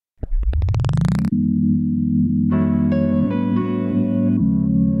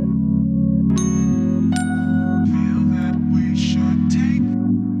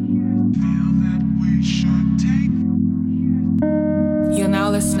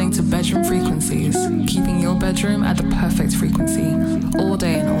listening to Bedroom Frequencies, keeping your bedroom at the perfect frequency, all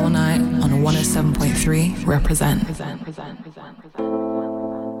day and all night on 107.3 Reprezent.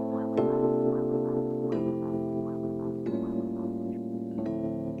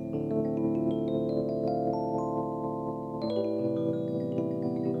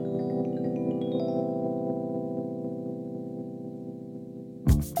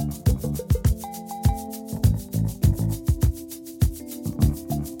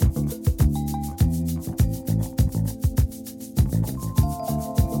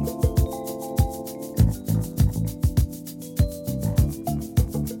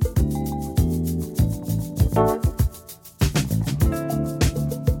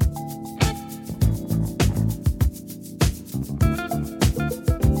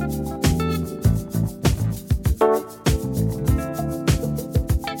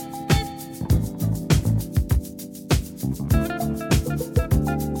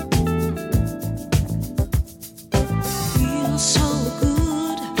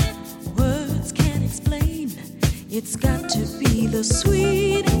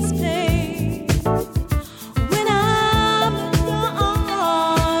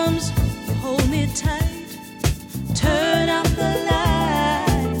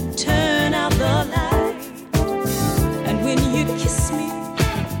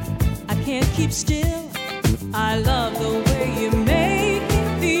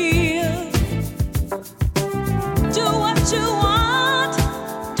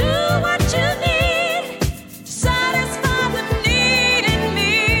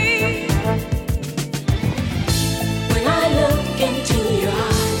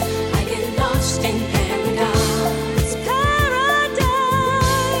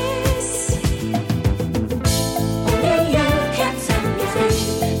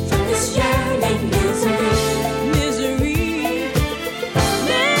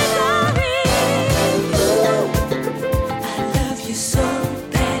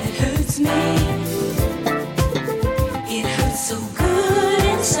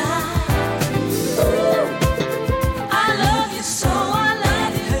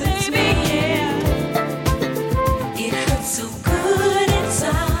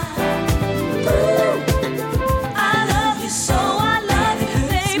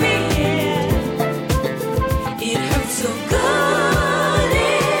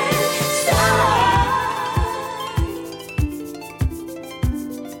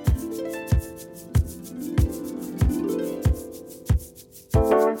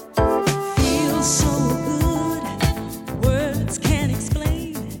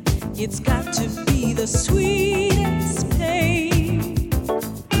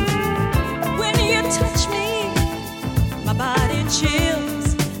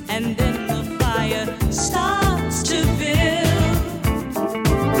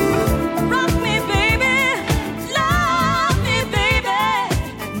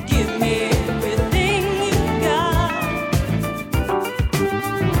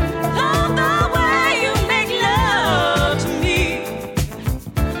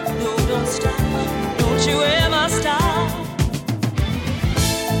 Don't you ever stop.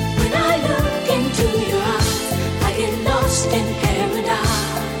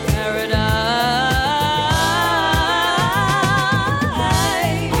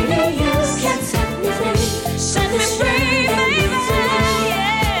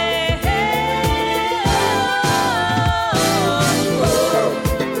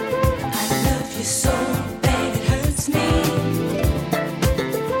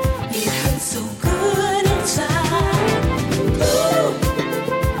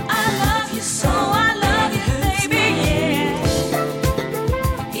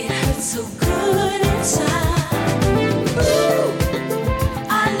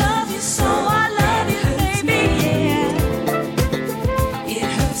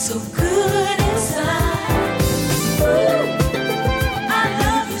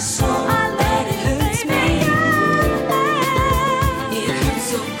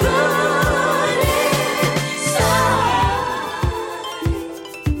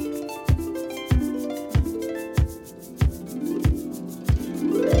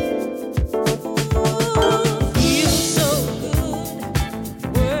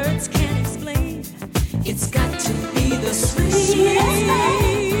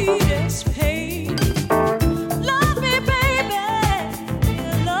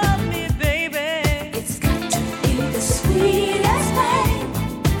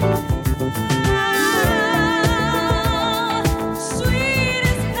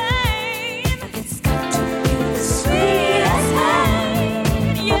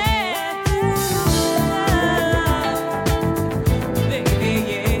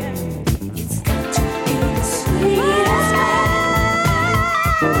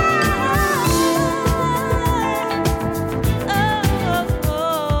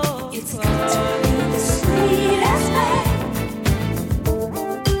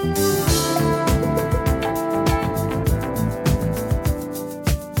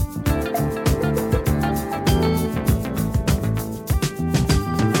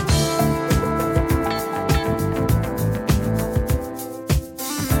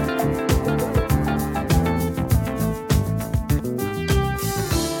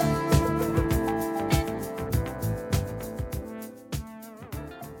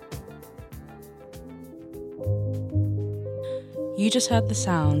 just heard the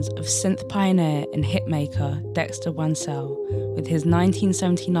sounds of synth pioneer and hitmaker Dexter Wansel with his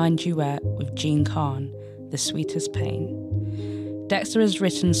 1979 duet with Gene Khan, The Sweetest Pain. Dexter has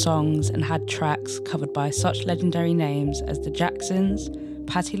written songs and had tracks covered by such legendary names as the Jacksons,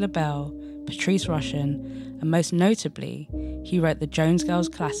 Patti LaBelle, Patrice Rushen, and most notably, he wrote the Jones Girls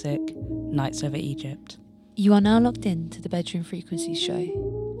classic, Nights Over Egypt. You are now locked in to the Bedroom Frequencies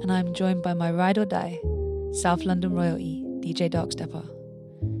show, and I'm joined by my ride or die, South London royalty, DJ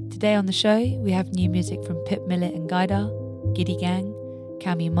Darkstepper. Today on the show, we have new music from Pip Millett and Gaida, Giddy Gang,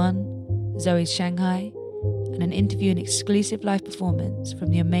 Cami Munn, Zoe's Shanghai, and an interview and exclusive live performance from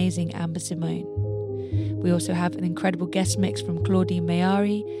the amazing Amber-Simone. We also have an incredible guest mix from Claudine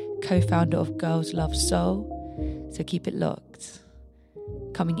Mayari, co-founder of Girls Love Soul, so keep it locked.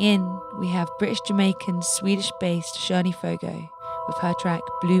 Coming in, we have British-Jamaican, Swedish-based Shani Fogo with her track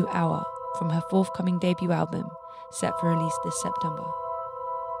Blue Hour from her forthcoming debut album, set for release this September.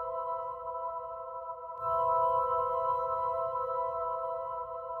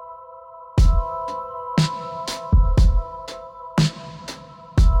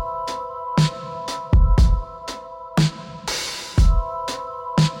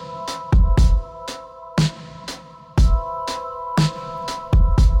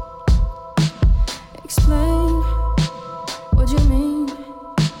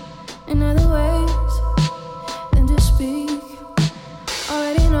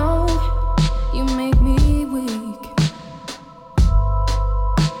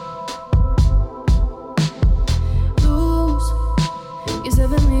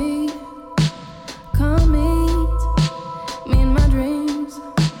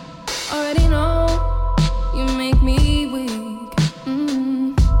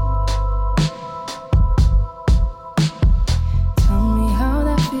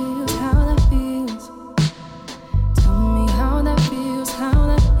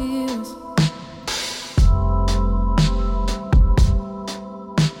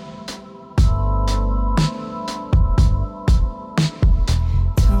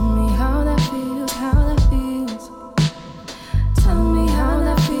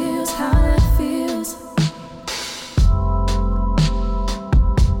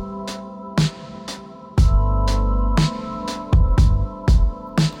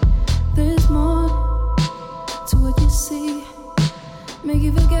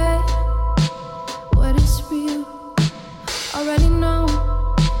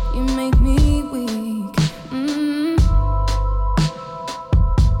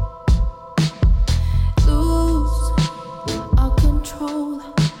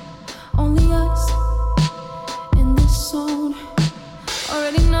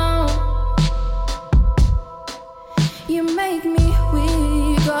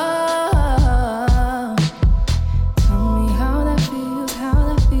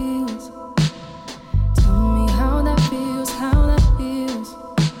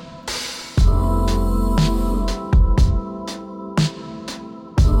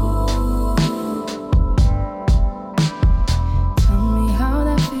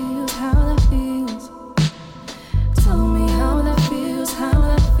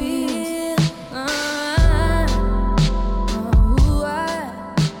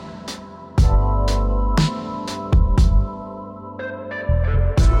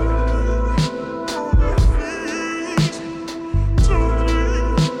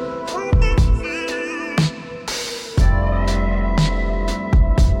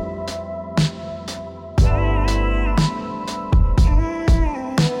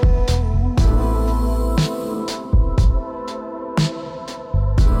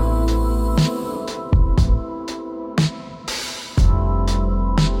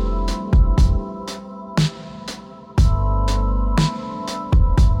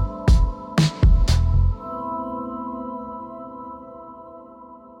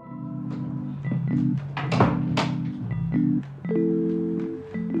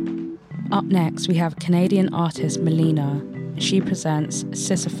 Up next, we have Canadian artist Melina. She presents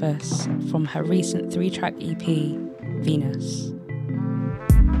Sisyphus from her recent 3-track EP, Venus.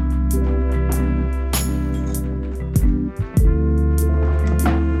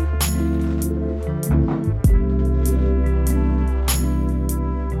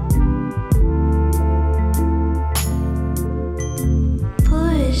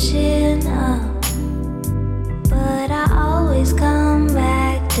 Pushing up, but I always come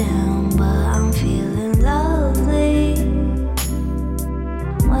back down. But I'm feeling lovely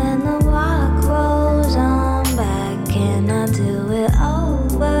when the walk rolls on back. Can I do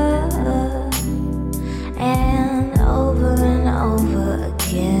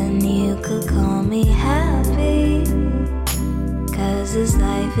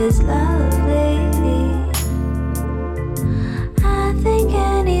is lovely. I think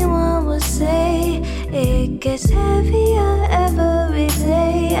anyone would say it gets heavier every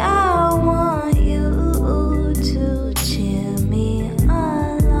day. I want you to cheer me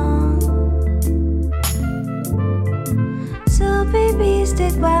along. So baby,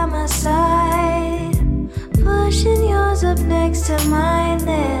 stick by my side, pushing yours up next to mine.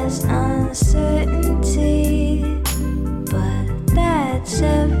 There's uncertainty, but that's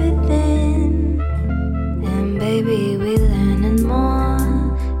everything. And baby, we learning more,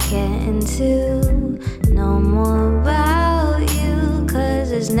 getting to know more about you,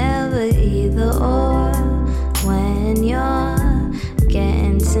 'cause it's never either or when you're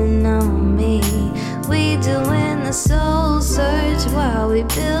getting to know me. We doing the soul search while we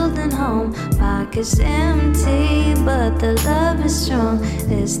building home. Pockets empty, but the love is strong.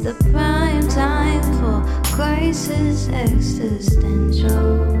 It's the prime time for crisis existential.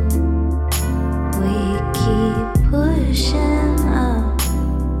 We keep pushing up,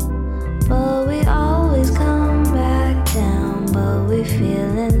 but we always come back down. But we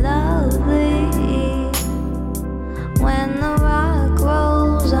feeling lovely when the rock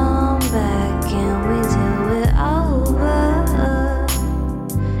rolls on back and we do it over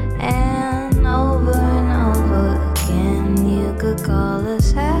and over and over again. You could call us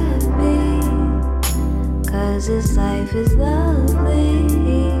happy, 'cause this life is lovely.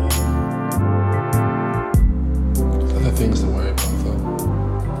 Other things to worry about though.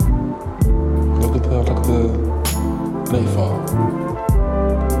 Look at the nightfall.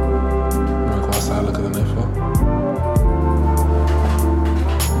 You wanna go outside, look at the nightfall?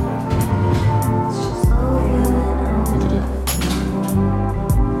 Look at it.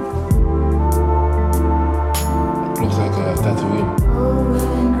 Looks like a Tatooine. Over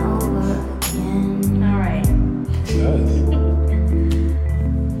and over again. All right. It does.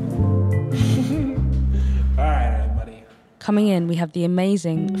 Alright, everybody. Coming in, we have the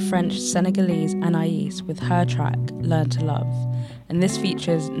amazing French-Senegalese Anaïs with her track, Learn to Love. And this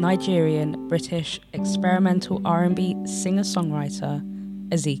features Nigerian, British, experimental R&B singer-songwriter,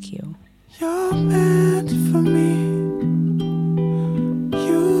 Ezekiel. You're meant for me.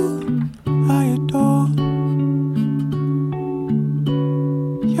 You I adore.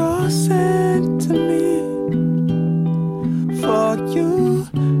 You're sent to me. For you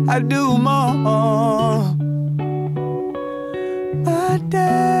I do more. My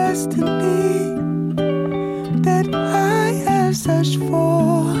destiny that I have searched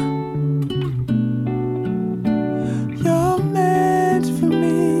for. You're meant for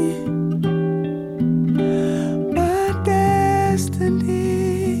me. My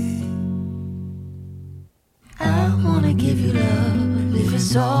destiny. I wanna give you love if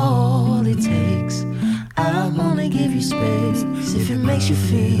it's all it takes. I wanna give you space if it makes you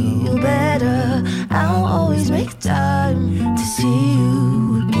feel better. I'll always make time to see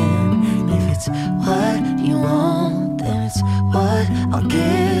you again. If it's what you want, then it's what I'll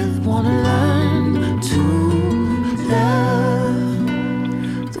give. Wanna learn to love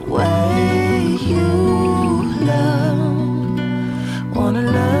the way you love. Wanna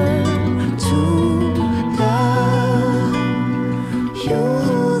learn to love you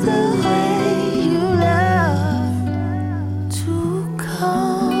the way you love. To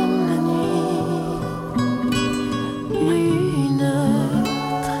come la nuit, nuit notre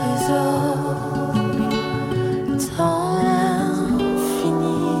trésor dans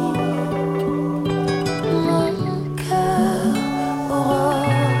l'infini. Mon cœur aura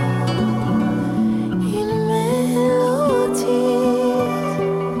une mélodie.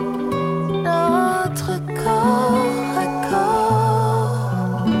 Notre corps à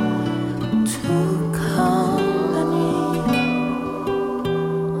corps, tout comme la nuit,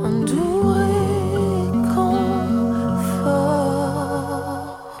 un doux réconfort.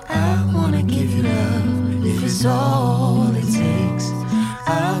 I wanna give you love if it's all it takes.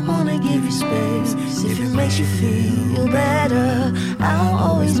 I wanna give you space if it makes you feel better. I'll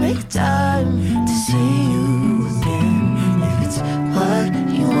always make time to see you again. If it's what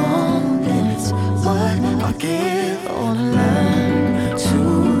you want, then it's what I'll give. I wanna learn to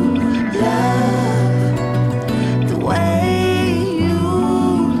love the way you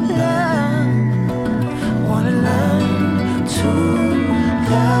love. Wanna learn to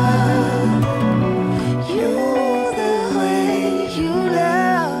love you the way you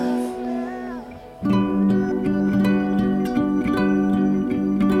love.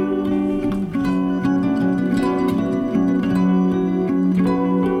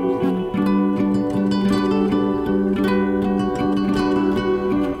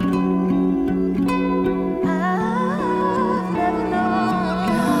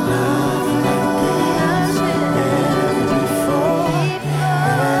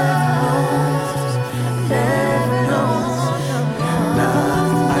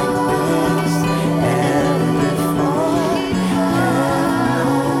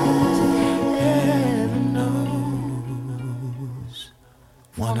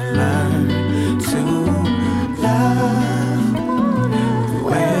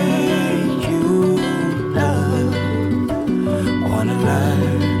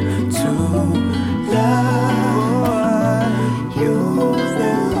 learn to love you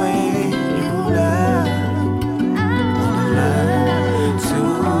the way you love. Wanna learn to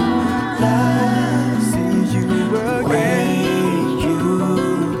love you the way you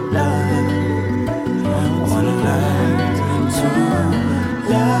love. Wanna learn to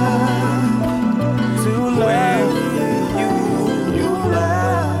love the way you love.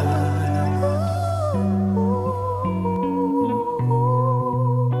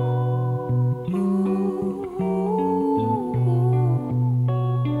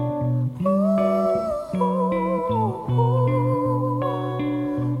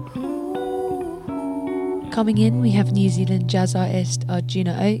 Coming in, we have New Zealand jazz artist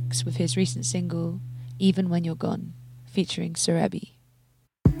Arjuna Oakes with his recent single, Even When You're Gone, featuring Surabi.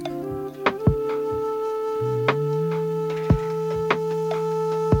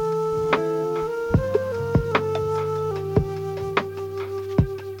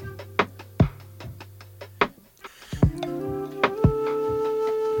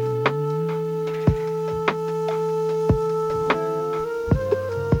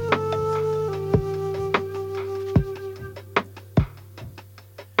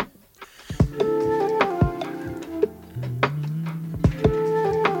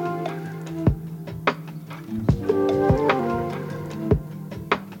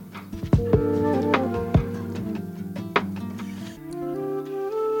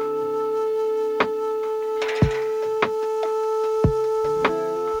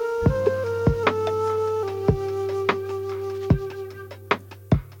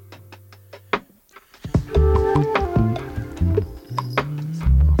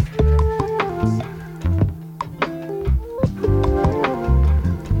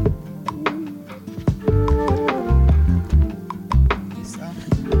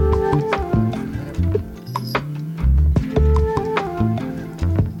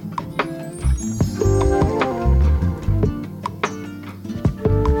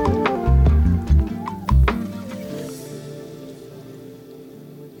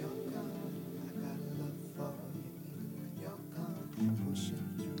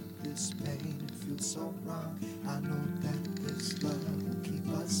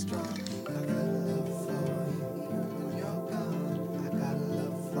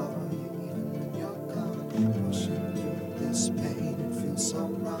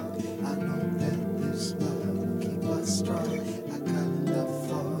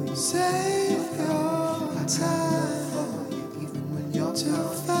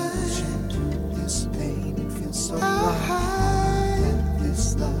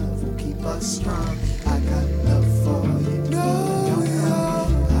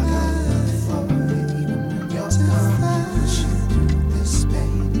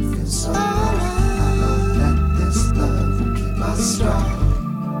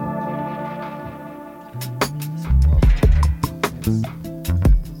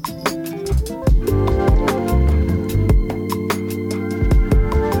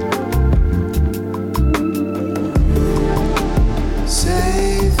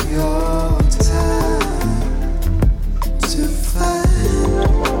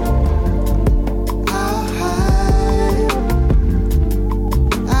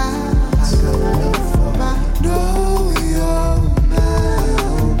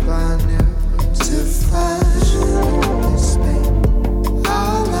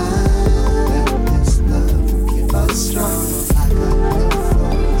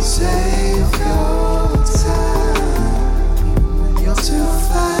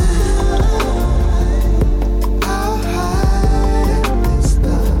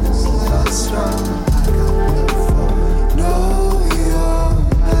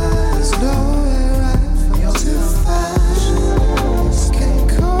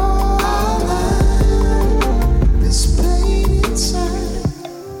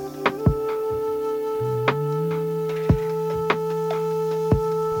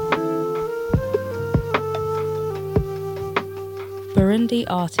 Burundi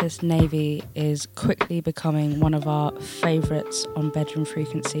artist Navy is quickly becoming one of our favourites on Bedroom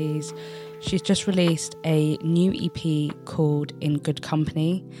Frequencies. She's just released a new EP called In Good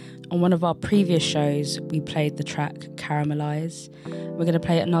Company. On one of our previous shows, we played the track Caramelize. We're going to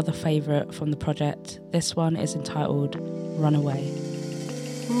play another favourite from the project. This one is entitled Runaway.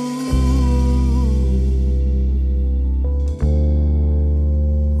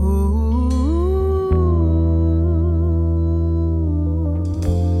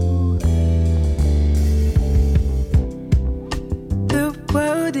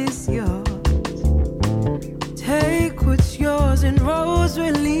 And roads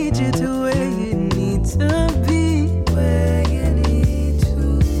will lead you to where you need to be, where you need to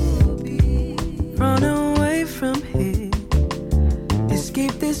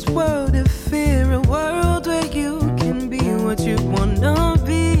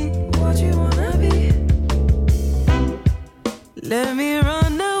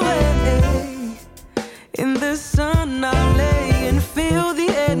the sun, I lay and feel the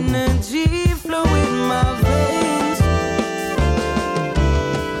energy flow in my veins.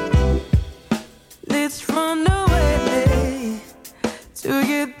 Let's run away.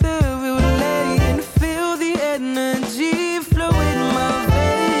 Together we'll lay and feel the energy flow in my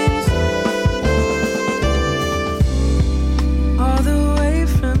veins. All the way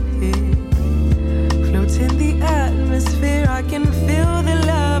from here, float in the atmosphere. I can feel the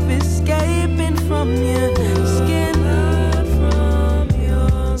love escaping from your skin. From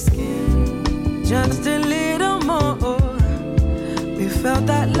your skin. Just a little more. We felt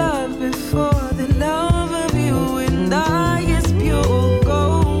that love before. The love of you and I is pure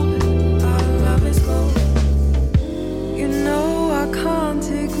gold. Our love is gold. You know I can't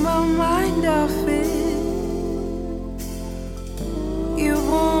take my mind off it. You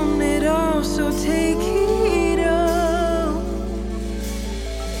want it all, so take it all.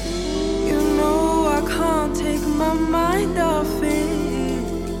 You know I can't take my mind off it.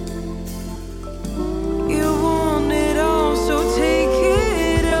 You want it all, so take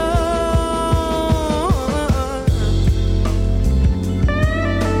it all.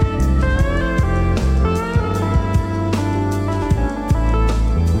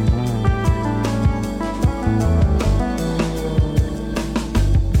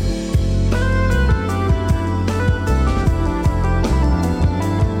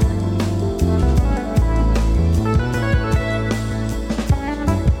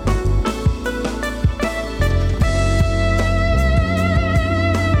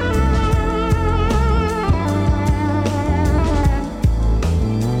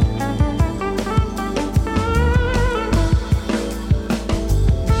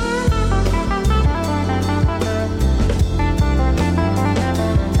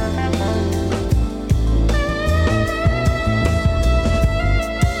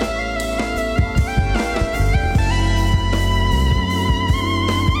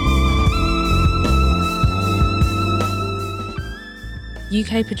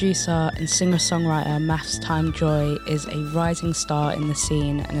 UK producer and singer-songwriter Maths Time Joy is a rising star in the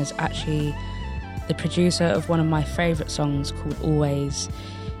scene and is actually the producer of one of my favourite songs called Always.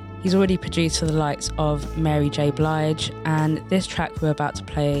 He's already produced for the likes of Mary J. Blige, and this track we're about to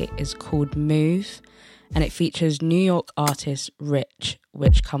play is called Move, and it features New York artist Rich,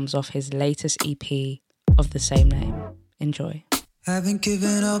 which comes off his latest EP of the same name. Enjoy. Haven't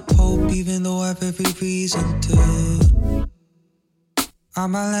given up hope even though I've every reason to. On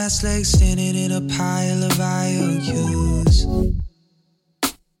my last leg standing in a pile of IOUs.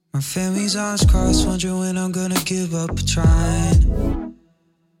 My family's arms crossed, wondering when I'm gonna give up trying.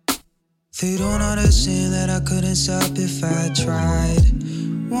 They don't understand that I couldn't stop if I tried.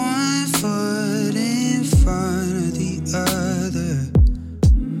 One foot in front of the other,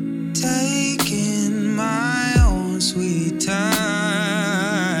 taking my own sweet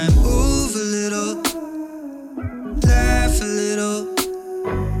time. Move a little, laugh a little,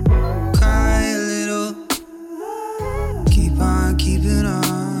 cry a little, keep on keeping on.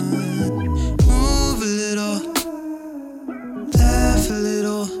 Move a little, laugh a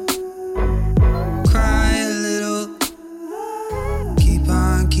little, cry a little, keep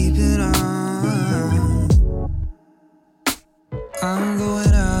on keeping on. I'm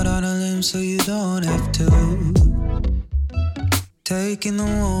going out on a limb so you don't have to. Taking the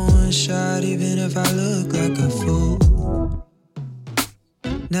one shot even if I look like a fool.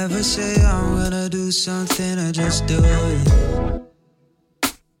 Never say I'm gonna do something, I just do it.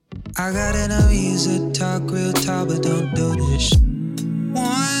 I got enemies that talk real tall but don't do this.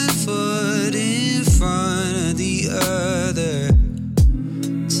 One foot in front of the other,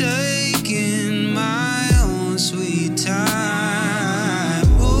 taking my own sweet time.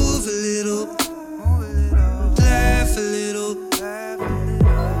 Move a little, laugh a little,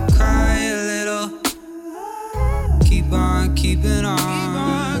 cry a little, keep on keeping on.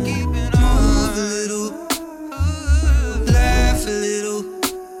 Move a little, laugh a little,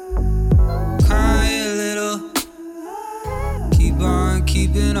 cry a little, keep on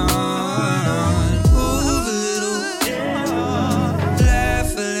keeping on. Move a little,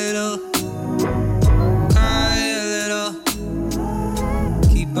 laugh a little, cry a little,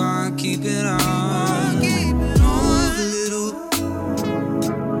 keep on keeping on. Move a little,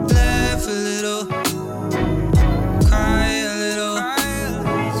 laugh a little, cry a little,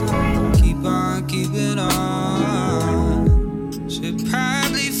 keep on keeping on. Should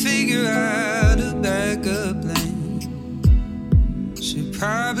probably figure out a backup plan. Should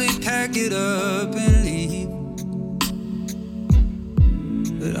probably pack it up and leave.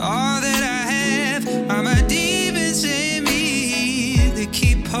 But all that I have are my demons in me that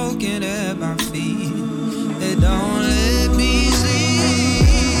keep poking at my feet.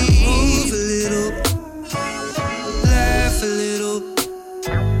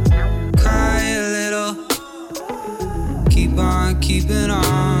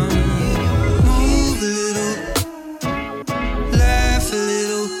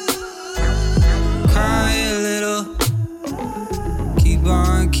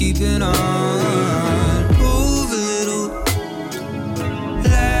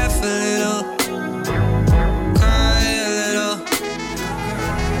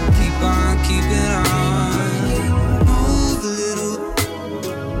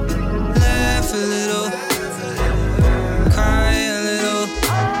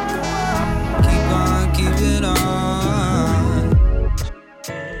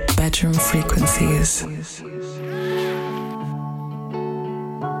 Pip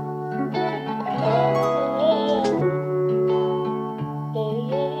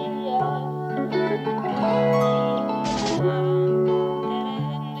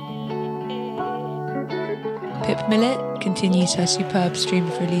Millet continues her superb stream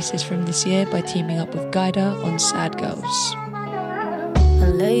of releases from this year by teaming up with Gaida on Sad Girls. I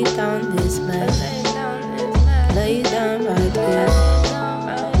lay down this mat, lay down right here.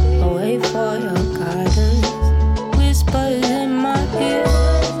 I wait for your guidance, whispers in my ear.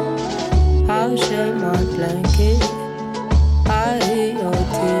 I'll share my blanket, I hear your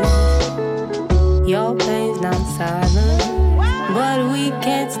tears. Your pain's not silent, but we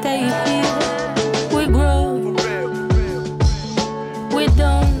can't stay here. We grow, we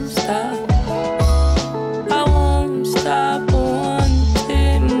don't stop. I won't stop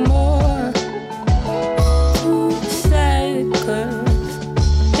wanting more. 2 seconds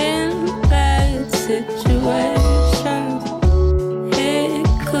in bad situations. It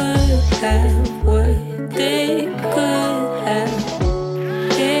could have worked. It could have.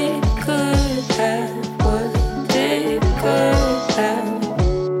 It could have worked. It could have.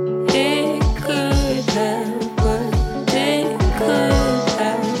 It could have worked. It could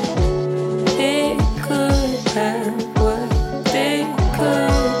have. It could have worked. It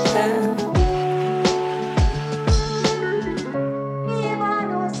could have.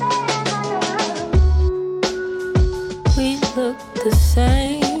 We look the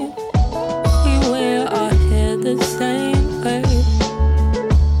same. We wear our hair the same way.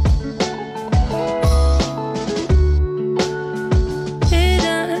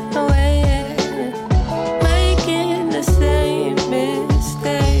 Hidden away, making the same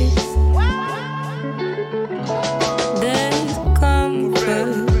mistakes. There's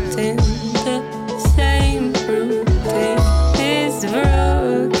comfort in the same routine. It's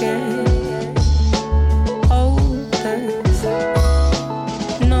broken. Hold us.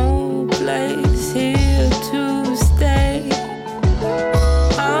 No place here to stay.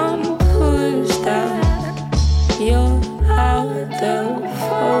 I'm pushed out. You're out of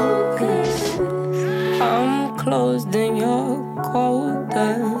focus. I'm closed and you're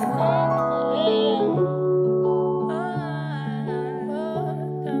colder.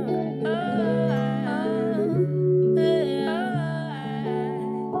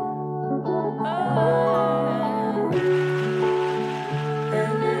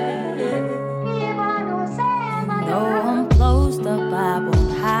 Though I'm closed up, I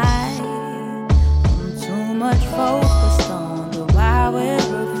won't hide. I'm too much focused on the why we're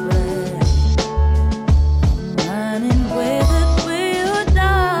afraid. I'm running with it, we're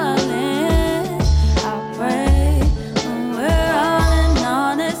darling. I pray when we're all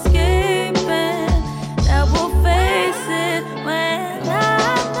on escaping that we'll face it when I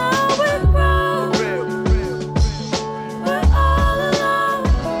know we're wrong. We're all alone.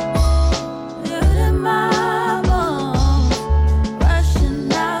 Living in my bones, rushing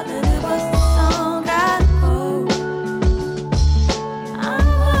out that it was the song I'd go. I'm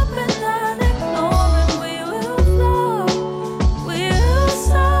hoping that ignoring we will flow, we will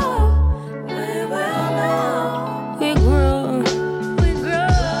soar, we will know. We grow,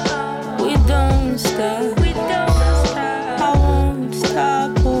 we don't stop, I won't stop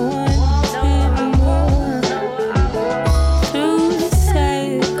wanting more. 2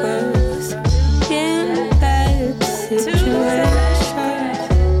 seconds in bad situations.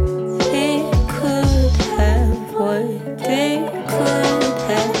 It could have worked. It could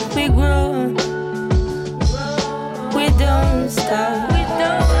have. We grow. We don't stop.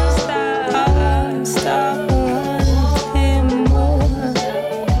 I won't stop wanting more.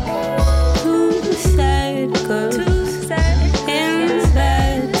 2 seconds in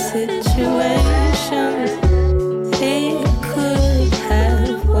bad situations. It could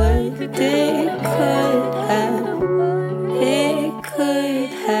have worked. It could have. It could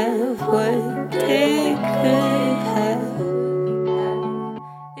have worked. It could have.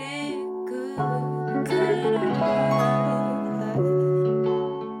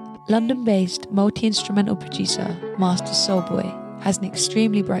 London-based multi-instrumental producer Master Soulboy has an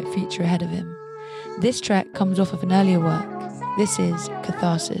extremely bright future ahead of him. This track comes off of an earlier work. This is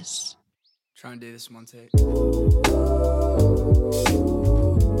Catharsis. Try and do this one take.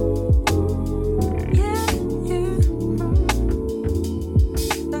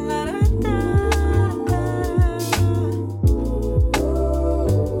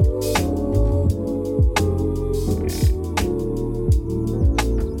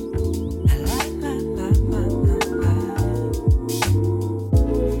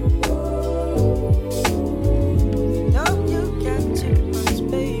 No, you got too much,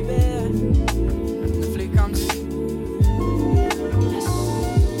 baby.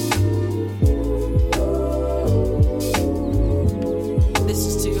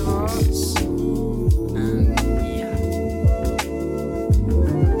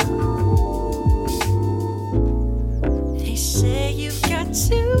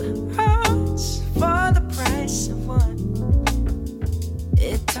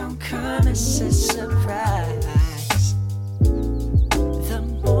 come as a surprise. The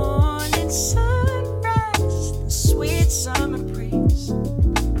morning sunrise, the sweet summer breeze.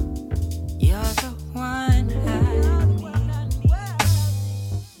 You're the one I need.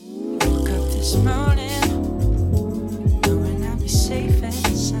 Woke up this morning, knowing I'll be safe and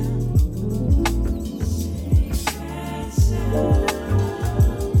sound.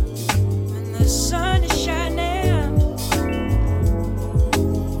 When the sun is shining,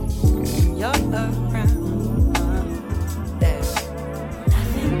 you're around.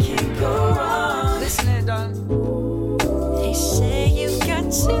 Nothing can go wrong. Listen, darling. They say you've got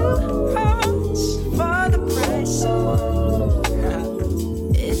two hearts for the price of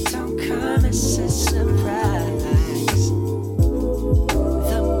one. It don't come as a surprise.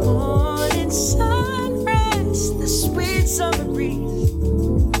 The morning sunrise, the sweet summer breeze.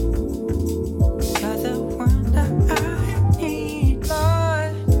 You're the one that I need,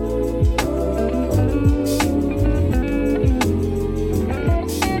 Lord.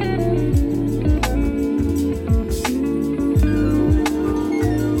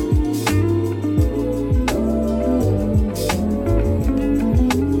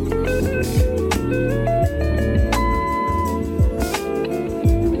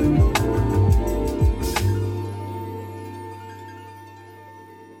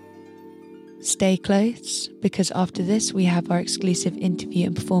 Stay close, because after this we have our exclusive interview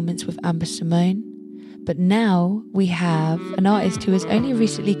and performance with Amber-Simone. But now we have an artist who has only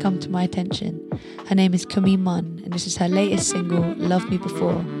recently come to my attention. Her name is Camille Munn, and this is her latest single, Love Me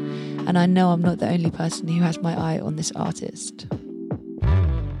Before. And I know I'm not the only person who has my eye on this artist. You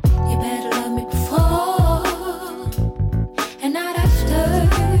better love me before and not after.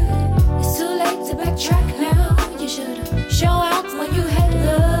 It's too late to backtrack now. You should show out when you had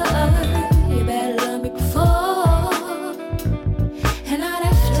love. You better love me before and not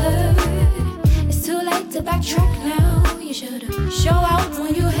after. It's too late to backtrack now. You should show out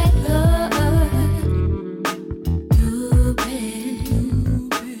when you had love. You've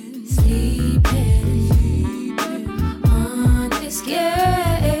been sleeping on this game.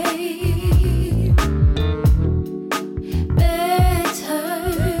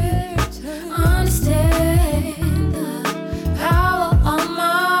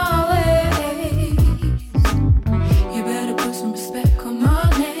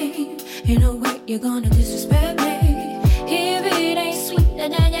 You're gonna disrespect me. If it ain't sweeter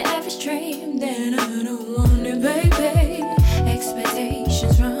than your average dream, then I don't want it, baby.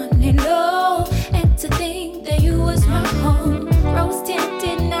 Expectations running low, and to think that you was my home. Rose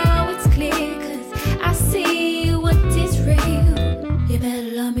tinted, now it's clear, 'cause I see what is real. You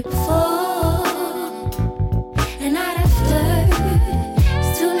better love me before and not after.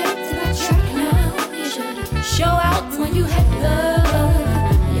 It's too late to backtrack now. You should show out when you had love.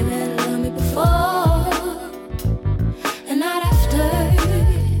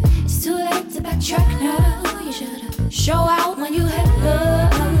 Show out when you had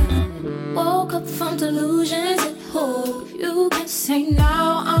love. Woke up from delusions and hope. You can say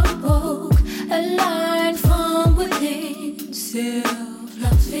now I'm broke. A line from within.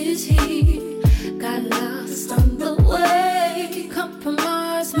 Self-love is here. Got lost on the way.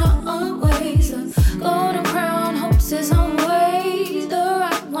 Compromise my own ways. A golden crown hopes is on way. The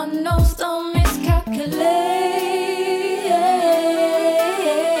right one knows, don't miscalculate.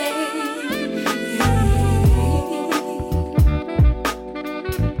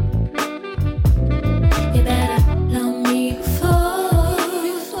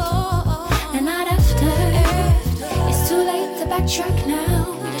 Track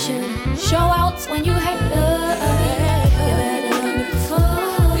now, you should show out when you had love. You better love me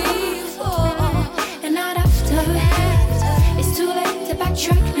before and not after. It's too late to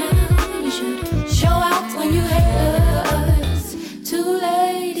backtrack now. You should show out when you had love. It's too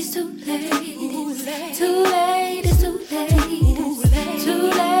late, it's too late. Too late, it's too late. Too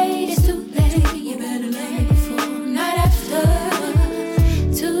late, it's too late. You better love me before, not after.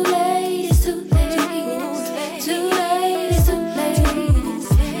 Too late, it's too late. Too late, it's too late.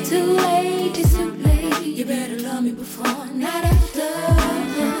 Too late, it's too late. You better love me before, not after.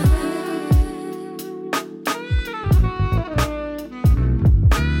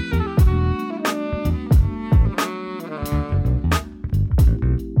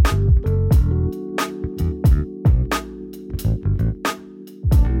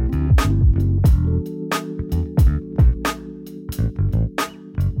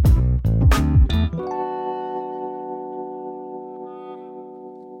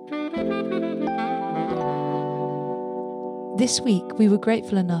 This week, we were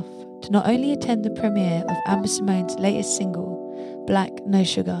grateful enough to not only attend the premiere of Amber-Simone's latest single, Black No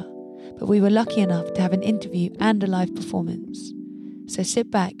Sugar, but we were lucky enough to have an interview and a live performance. So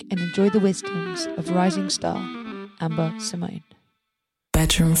sit back and enjoy the wisdoms of rising star Amber-Simone.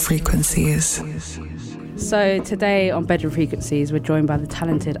 Bedroom Frequencies. So today on Bedroom Frequencies, we're joined by the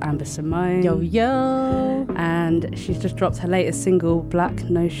talented Amber-Simone. Yo, yo. And she's just dropped her latest single, Black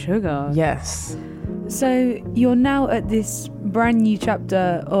No Sugar. Yes. So you're now at this brand new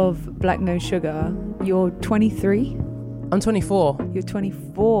chapter of Black No Sugar. You're 23? I'm 24. You're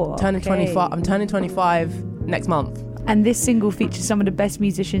 24. Turning 25. I'm turning 25 next month. And this single features some of the best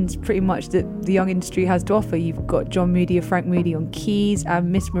musicians pretty much that the young industry has to offer. You've got John Moody or Frank Moody on keys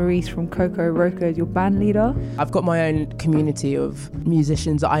and Miss Maurice from Coco Roco as your band leader. I've got my own community of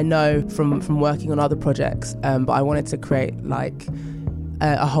musicians that I know from working on other projects, but I wanted to create like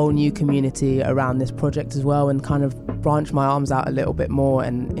a whole new community around this project as well, and kind of branch my arms out a little bit more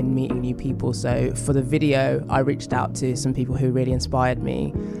and in meeting new people. So for the video, I reached out to some people who really inspired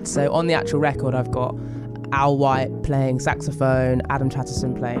me. So on the actual record, I've got Al White playing saxophone, Adam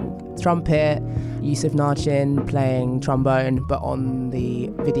Chatterson playing trumpet, Yusuf Narchin playing trombone, but on the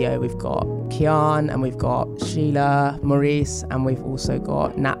video we've got Kian and we've got Sheila, Maurice, and we've also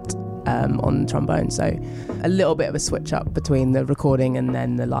got Nat on trombone. So a little bit of a switch up between the recording and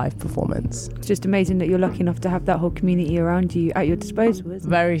then the live performance. It's just amazing that you're lucky enough to have that whole community around you at your disposal, isn't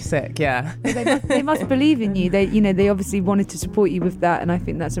it? Very sick, yeah. They must believe in you. They obviously wanted to support you with that, and I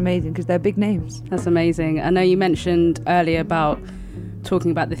think that's amazing because they're big names. That's amazing. I know you mentioned earlier about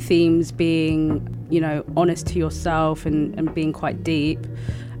talking about the themes being, honest to yourself and being quite deep.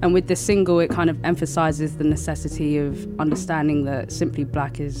 And with this single, it kind of emphasises the necessity of understanding that simply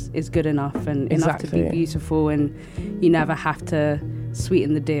black is good enough and enough to be beautiful, and you never have to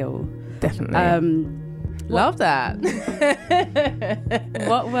sweeten the deal. Definitely. Love that.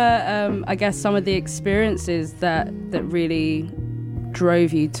 What were, I guess, some of the experiences that really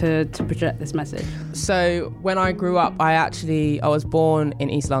drove you to project this message? So when I grew up, I was born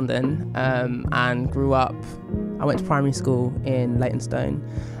in East London and grew up, I went to primary school in Leytonstone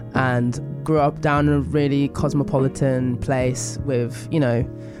and grew up down a really cosmopolitan place with,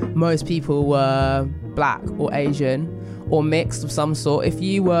 most people were black or Asian or mixed of some sort. If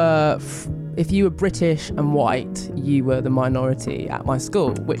you were British and white, you were the minority at my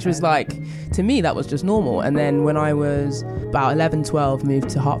school, which was like, to me, that was just normal. And then when I was about 11, 12, moved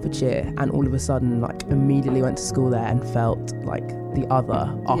to Hertfordshire, and all of a sudden, like, immediately went to school there and felt like the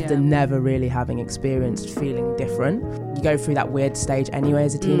other after never really having experienced feeling different. You go through that weird stage anyway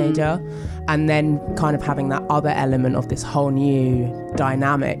as a teenager, and then kind of having that other element of this whole new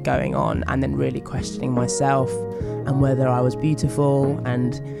dynamic going on, and then really questioning myself and whether I was beautiful,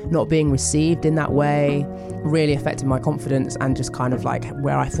 and not being received in that way really affected my confidence and just kind of like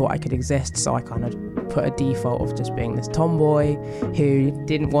where I thought I could exist. So I kind of put a default of just being this tomboy who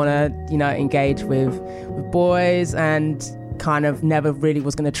didn't want to, engage with boys, and kind of never really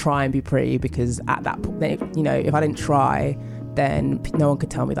was going to try and be pretty, because at that point, if I didn't try, then no one could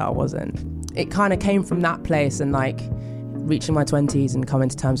tell me that I wasn't. It kind of came from that place, and like reaching my 20s and coming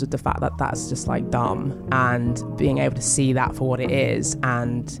to terms with the fact that that's just like dumb, and being able to see that for what it is,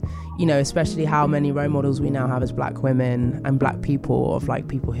 and especially how many role models we now have as black women and black people, of like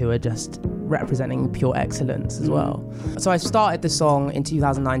people who are just representing pure excellence as well. So I started the song in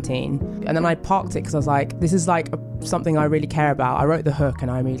 2019, and then I parked it because I was like, this is like something I really care about. I wrote the hook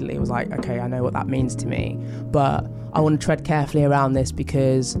and I immediately was like, okay, I know what that means to me, but I want to tread carefully around this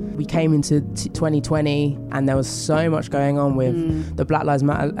because we came into 2020 and there was so much going on with the Black Lives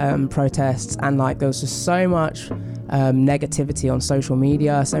Matter protests, and like there was just so much negativity on social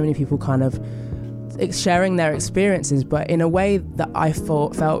media, so many people kind of sharing their experiences, but in a way that I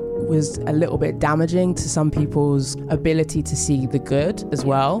felt was a little bit damaging to some people's ability to see the good as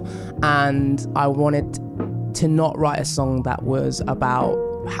well. And I wanted to not write a song that was about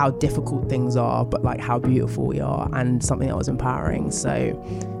how difficult things are, but like how beautiful we are, and something that was empowering. So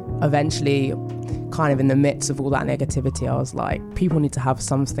eventually, kind of in the midst of all that negativity, I was like, people need to have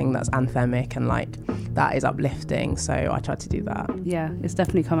something that's anthemic and like that is uplifting. So I tried to do that. Yeah, it's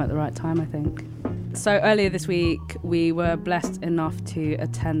definitely come at the right time, I think. So earlier this week, we were blessed enough to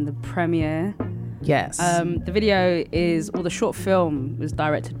attend the premiere. Yes. The video the short film was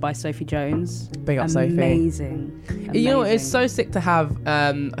directed by Sophie Jones. Big up, Sophie. Amazing. It's so sick to have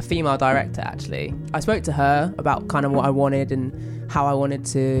a female director, actually. I spoke to her about kind of what I wanted and how I wanted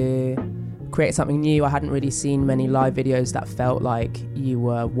to create something new. I hadn't really seen many live videos that felt like you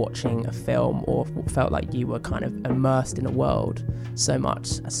were watching a film or felt like you were kind of immersed in a world so much.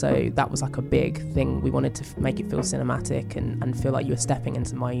 So that was like a big thing. We wanted to make it feel cinematic and feel like you were stepping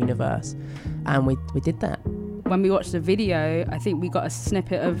into my universe. And we did that. when we watched the video, I think we got a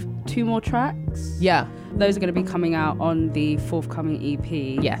snippet of 2 more tracks. Yeah. Those are going to be coming out on the forthcoming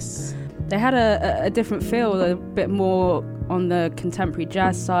EP. Yes. They had a different feel, a bit more on the contemporary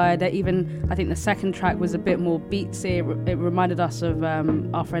jazz side. Even, I think the second track was a bit more beatsy. It reminded us of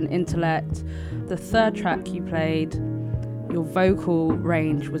our friend Intellect. The third track you played, your vocal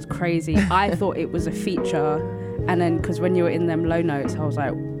range was crazy. I thought it was a feature. And then, because when you were in them low notes, I was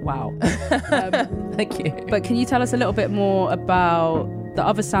like, wow. Thank you. But can you tell us a little bit more about the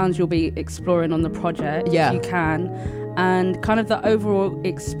other sounds you'll be exploring on the project, if you can, and kind of the overall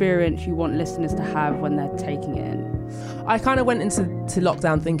experience you want listeners to have when they're taking it in? I kind of went into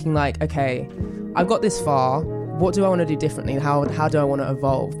lockdown thinking like, okay, I've got this far. What do I want to do differently? How do I want to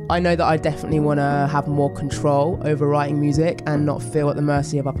evolve? I know that I definitely want to have more control over writing music and not feel at the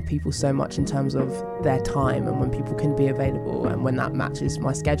mercy of other people so much in terms of their time and when people can be available and when that matches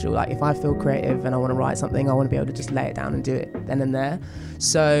my schedule. Like if I feel creative and I want to write something, I want to be able to just lay it down and do it then and there.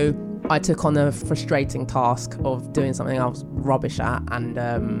 So I took on the frustrating task of doing something I was rubbish at and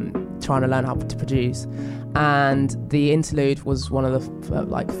trying to learn how to produce. And the interlude was one of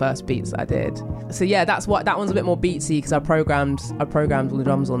the first beats that I did. So yeah, that one's a bit more beatsy because I programmed all the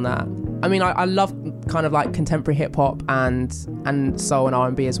drums on that. I mean, I love kind of like contemporary hip hop and soul and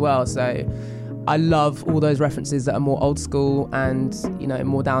R&B as well. So I love all those references that are more old school and, you know,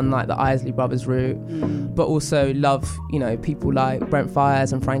 more down like the Isley Brothers route, but also love, you know, people like Brent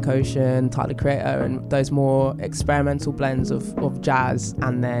Fires and Frank Ocean, Tyler Creator, and those more experimental blends of jazz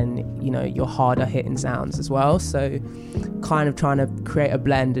and then, you know, your harder hitting sounds as well. So kind of trying to create a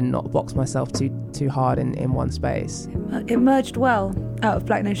blend and not box myself too hard in one space. It merged well out of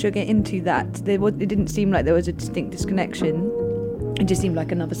Black No Sugar into that. It didn't seem like there was a distinct disconnection. It just seemed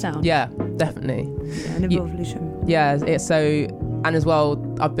like another sound. Yeah, definitely. Yeah, an evolution. Yeah, it's so, and as well,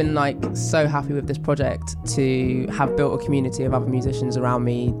 I've been like so happy with this project to have built a community of other musicians around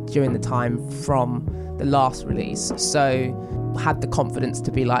me during the time from the last release. So had the confidence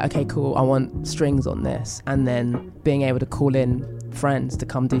to be like, okay, cool, I want strings on this, and then being able to call in friends to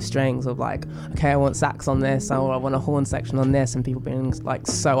come do strings of like, okay, I want sax on this, or I want a horn section on this, and people being like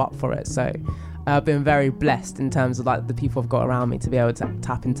so up for it. So I've been very blessed in terms of like the people I've got around me to be able to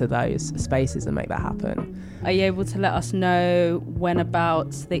tap into those spaces and make that happen. Are you able to let us know when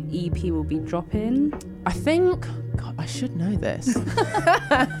about the EP will be dropping? I think, God, I should know this.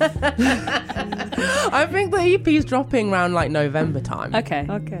 I think the EP is dropping around like November time. Okay.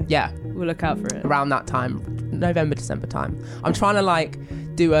 Yeah. We'll look out for it. Around that time, November, December time. I'm trying to like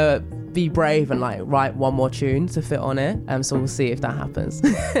be brave and like write one more tune to fit on it, so we'll see if that happens.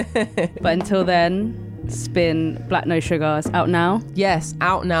 But until then, Spin Black No Sugar is out now. Yes,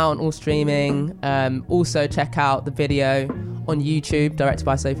 out now on all streaming. Also check out the video on YouTube, directed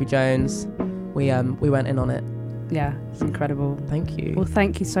by Sophie Jones. We went in on it. Yeah, it's incredible. Thank you. Well,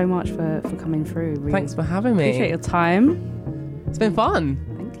 thank you so much for coming through. Really Thanks for having me. Appreciate your time. It's been fun.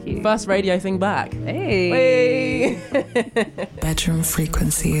 Thank you. First radio thing back. Hey. Bedroom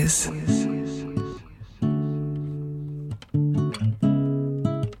frequencies.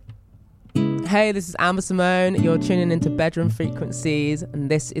 Hey, this is Amber-Simone. You're tuning into Bedroom Frequencies,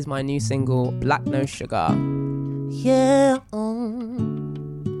 and this is my new single, Black No Sugar. Yeah,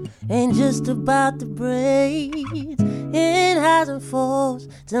 ain't just about the braids in highs and falls.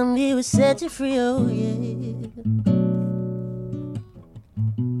 Tell me we set you free, oh yeah.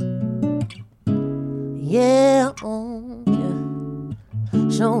 Yeah,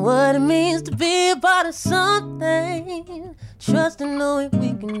 show what it means to be a part of something. Trust and knowing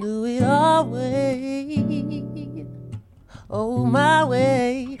we can do it our way. Oh, my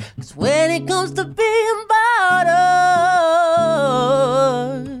way. 'Cause when it comes to being about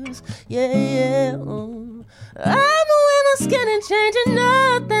us, yeah, I'm wearing my skin and changing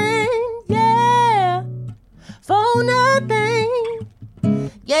nothing, yeah, for nothing,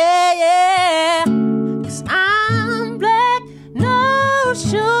 yeah. 'Cause I'm black, no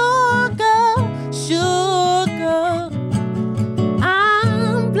sugar.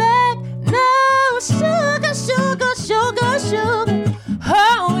 I'm black, no sugar.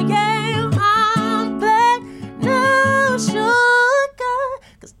 Oh yeah, I'm black, no sugar.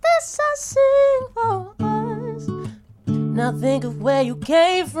 'Cause this I sing for us. Now think of where you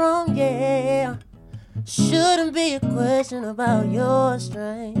came from, yeah. Shouldn't be a question about your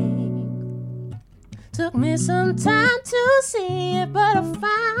strength. Took me some time to see it, but I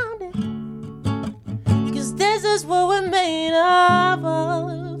found it. 'Cause this is what we're made of.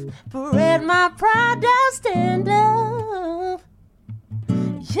 Parade my pride, I'll stand up.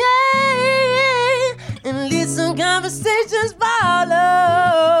 Yeah, and lead some conversations about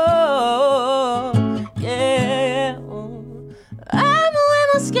love. Yeah.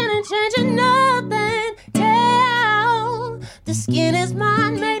 The skin is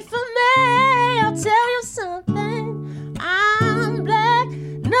mine, made for me. I'll tell you something. I'm black,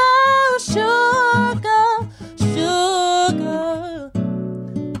 no sugar, sugar.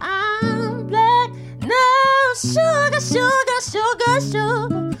 I'm black, no sugar, sugar, sugar,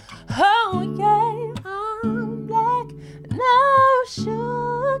 sugar. Oh yeah, I'm black, no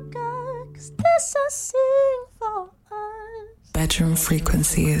sugar. 'Cause this I sing for us. Bedroom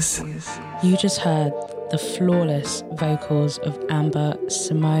Frequencies. You just heard the flawless vocals of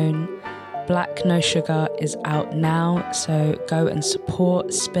Amber-Simone. Black No Sugar is out now, so go and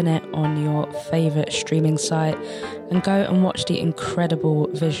support, spin it on your favourite streaming site, and go and watch the incredible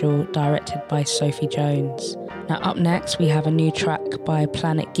visual directed by Sophie Jones. Now up next we have a new track by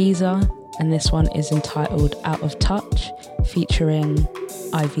Planet Giza, and this one is entitled Out of Touch, featuring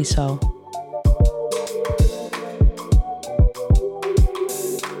Ivy Soul.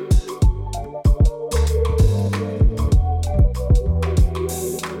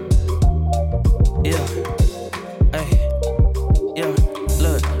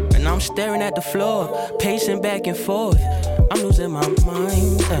 Staring at the floor, pacing back and forth. I'm losing my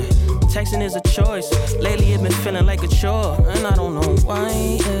mind. Texting is a choice. Lately it's been feeling like a chore, and I don't know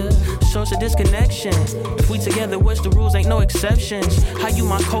why. Source of disconnection. If we together, what's the rules? Ain't no exceptions. How you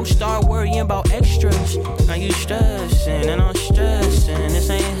my co-star worrying about extras? Now you stressing and I'm stressing. This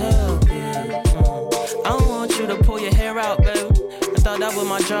ain't helping. I don't want you to pull your hair out, babe. I thought that was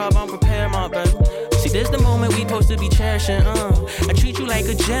my job. I'm prepared, my babe. See, this the moment we supposed to be cherishing, I treat you like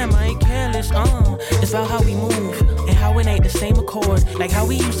a gem, I ain't careless, It's about how we move, and how it ain't the same accord. Like how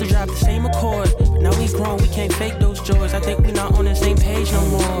we used to drive the same accord, but now we grown, we can't fake those joys. I think we not on the same page no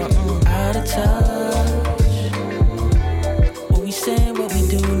more. Out of touch. What we say, what we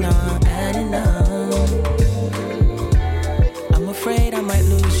do, not adding up. I'm afraid I might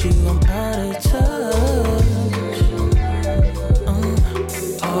lose you, I'm out of touch.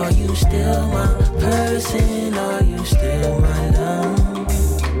 Are you still my person? Are you still my love?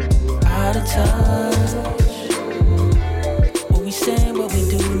 Out of touch. What we say, what we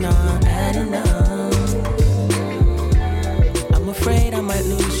do, not adding up. I'm afraid I might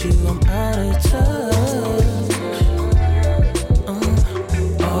lose you, I'm out of touch.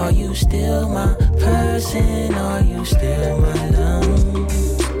 Are you still my person? Are you still my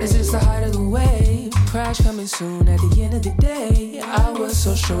love? Is this the height of the wave? Crash coming soon at the end of the day. I was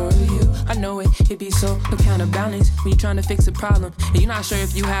so sure of you. I know it'd be so counterbalance when you're trying to fix a problem and you're not sure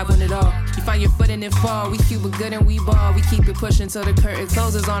if you have one at all. You find your footing and fall. We keep it good and we ball. We keep it pushing till the curtain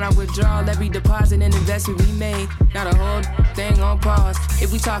closes on our withdrawal. Every deposit and investment we made, not a whole thing on pause.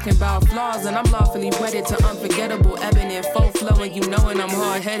 If we talking about flaws, then I'm lawfully wedded to unforgettable ebony and full flowing. You knowing I'm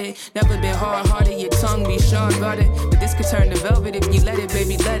hard-headed, never been hard-hearted. Your tongue be sharp-guarded, but this could turn to velvet if you let it,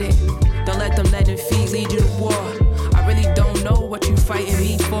 baby, let it. Don't let them leaden feet lead you to war. I really don't know what you fighting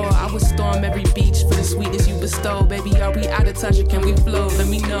me for. I would storm every beach for the sweetness you bestow. Baby, are we out of touch or can we flow? Let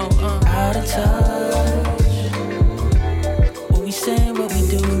me know. Out of touch. What we say, what we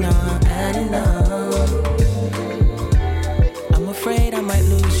do, not adding up. I'm afraid I might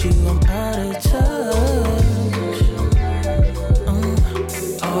lose you, I'm out of touch.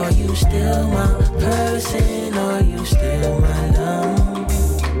 Are you still my person? Are you still my love?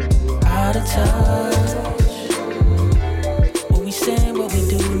 Out of touch. What we say, what we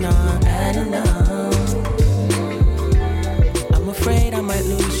do, not adding up. I'm afraid I might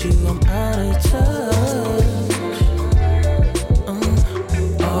lose you, I'm out of touch.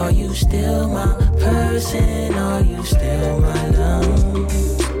 Are you still my person? Are you still my love?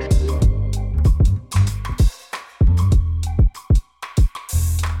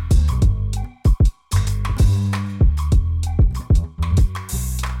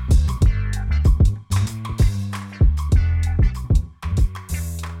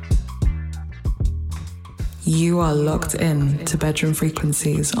 You are locked in to Bedroom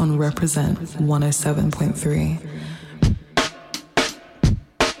Frequencies on Reprezent 107.3.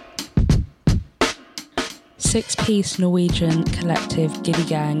 Six-piece Norwegian collective Giddy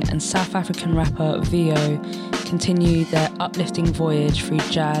Gang and South African rapper Vio continue their uplifting voyage through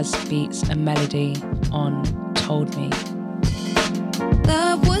jazz, beats and melody on Told Me.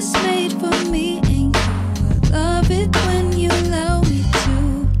 Love was made for me and you. Love it when you allow me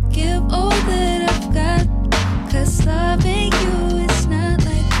to give all that I've got. 'Cause loving you is not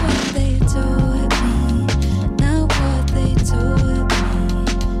like what they do with me. Not what they do with me.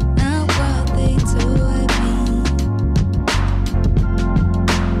 Not what they do with me.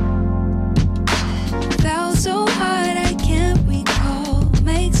 Felt so hard I can't recall.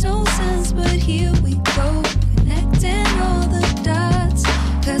 Makes no sense but here we go. Connecting all the dots.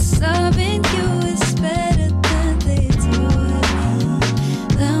 'Cause loving you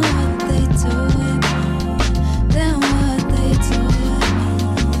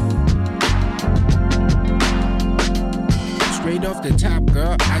top,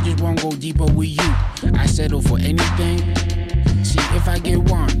 girl. I just won't go deeper with you. I settle for anything. See, if I get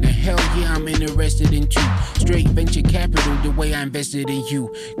one, then hell yeah, I'm interested in two. Straight venture capital, the way I invested in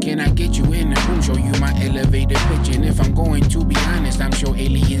you. Can I get you in the room, show you my elevator pitch? And if I'm going to be honest, I'm sure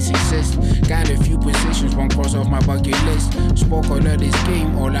aliens exist. Got a few positions, won't cross off my bucket list. Spoke all of this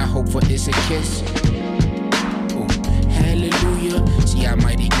game, all I hope for is a kiss. Ooh, hallelujah. See, I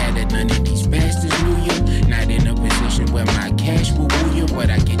might glad that none of these bastards knew you. Not in a position where my cash will woo you, but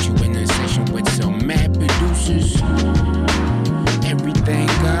I get you in a session with some mad producers. Everything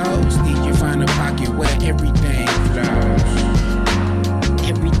goes. Did you find a pocket where everything flows?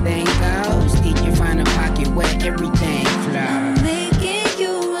 Everything goes. Did you find a pocket where everything flows? Making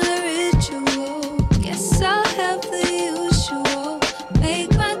you my ritual. Guess I'll have the usual.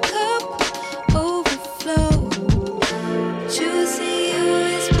 Make my cup overflow. Choosing you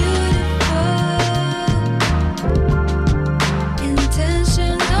is beautiful.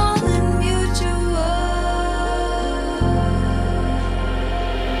 Intentional and mutual.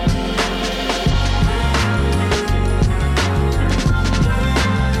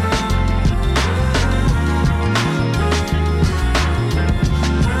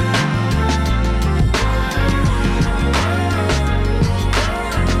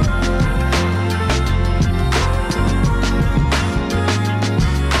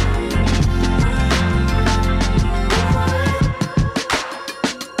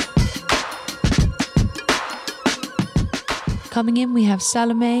 Coming in, we have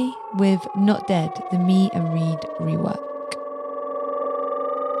Salome with Not Dead, the Me and Reed rework.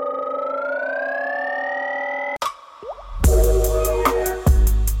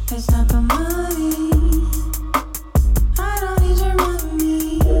 It's not the money. I don't need your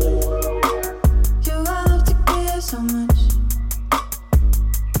money. You got love to give so much.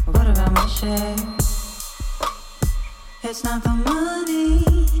 What about my share? It's not the money.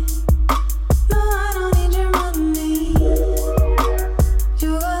 No, I don't need your money. You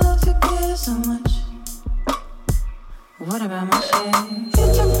got love to give so much. What about my share? You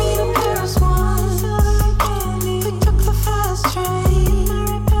took me to Paris once. We took the fast train. My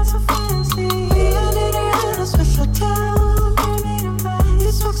red pants so fancy. We ended our endless with hotel.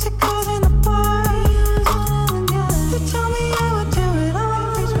 You smoked cigars in the bar. You tell me I would do it all.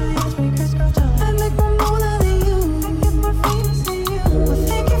 I make more moolah than you. I get more famous than you. Well,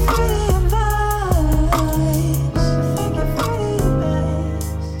 thank you for the advice. Thank you for the advice.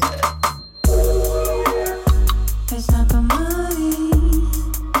 It's not the money.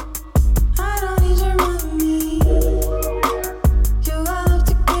 I don't need your money. You got love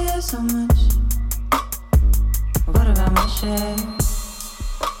to give so much. What about my share?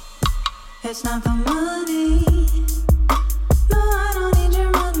 It's not the money. No, I don't need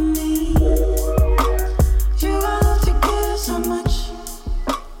your money. You got love to give so much.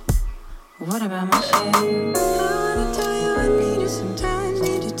 What about my share? I wanna tell you I need you sometimes.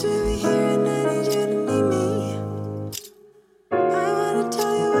 Need you to be here and I need you to need me. I wanna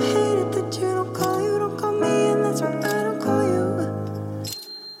tell you I hate it that you don't call me, and that's why I don't call you.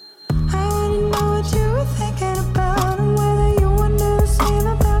 I wanna know what you were thinking about and whether you wonder the same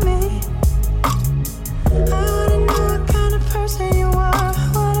about me. I wanna know what kind of person you are.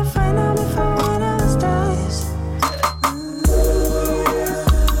 I wanna find out before one of us dies.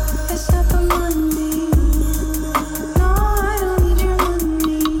 It's not the money. No, I don't need your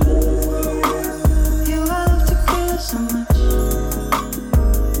money. You got love to give so much.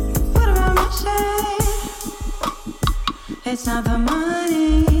 What about my share? It's not the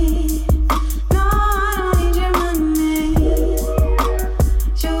money. No, I don't need your money.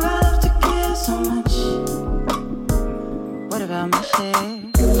 You got love to give so much. What about my share?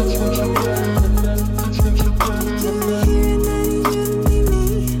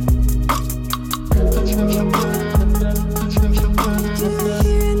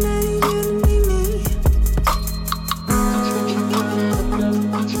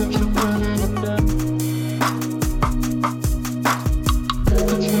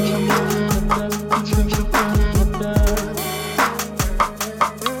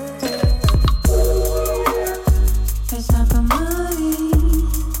 It's not the money.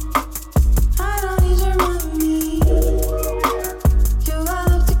 I don't need your money. You got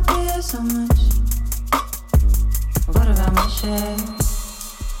love to give so much. What about my share?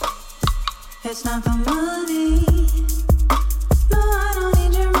 It's not the money. No, I don't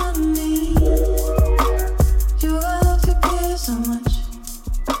need your money. You got love to give so much.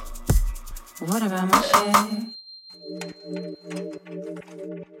 What about my share?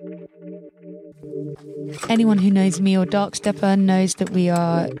 Anyone who knows me or Darkstepper knows that we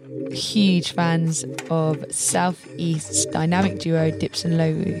are huge fans of Southeast's dynamic duo Dips and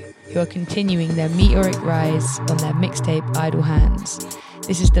Lowu, who are continuing their meteoric rise on their mixtape Idle Hands.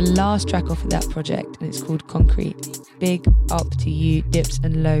 This is the last track off of that project and it's called Concrete. Big up to you, Dips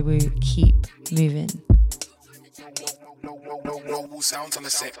and Lowu. Keep moving. Sounds on the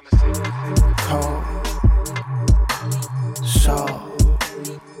set. Cold, soft,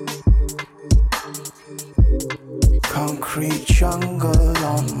 concrete jungle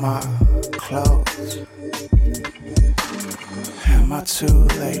on my clothes. Am I too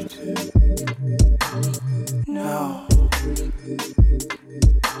late? No.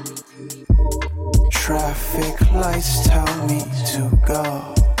 Traffic lights tell me to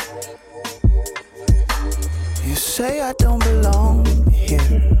go. You say I don't belong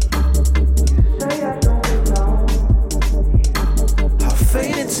here. I'll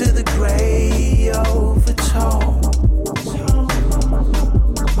fade into the grey overtone.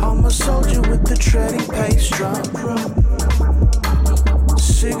 I'm a soldier with the treading pace drum.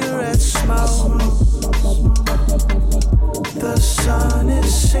 Cigarette smoke. The sun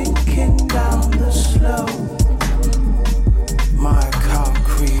is sinking down the slope. My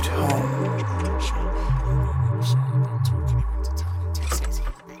concrete home.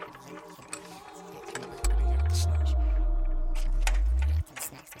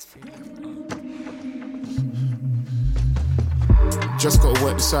 Just gotta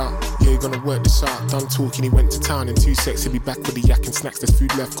work this out, yeah, you're gonna work this out. Done talking, he went to town in 2 secs. He'll be back with the yak and snacks, there's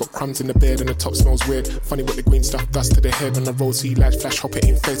food left. Got crumbs in the bed and the top smells weird. Funny what the green stuff does to the head. On the road, see lads flash hop it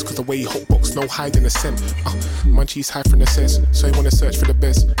in face. Cause the way he hotbox, no hiding the scent. Munchies high from the cess, so he wanna search for the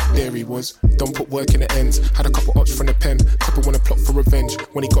best. There he was, don't put work in the ends. Had a couple ops from the pen, couple wanna plot for revenge.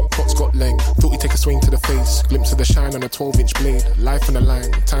 When he got plots, got leng. Thought he'd take a swing to the face. Glimpse of the shine on a 12-inch blade. Life on the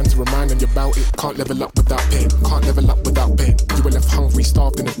line, time to remind him you're about it. Can't level up without pain, can't level up without pain. You were left hungry,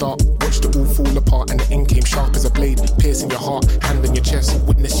 starved in the dark. Watched it all fall apart and the end came sharp as a blade. Piercing your heart, hand in your chest.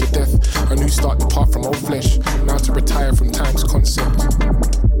 Witness your death, a new start depart from old flesh. Now to retire from time's concept.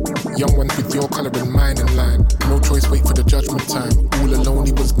 Young ones with your colour in mind in line. No choice, wait for the judgment time. All alone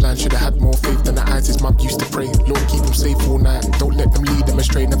he was blind, should have had more faith than the eyes his mum used to pray. Lord keep him safe all night, don't let them lead them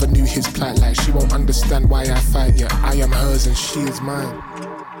astray. Never knew his plight, like she won't understand why I fight. Yeah, I am hers and she is mine.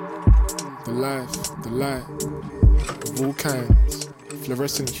 The life, the light, of all kinds.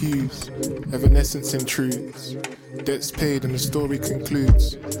 Fluorescent hues, evanescence intrudes. Debts paid and the story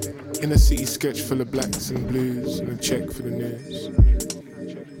concludes. In a city sketch full of blacks and blues and a check for the news.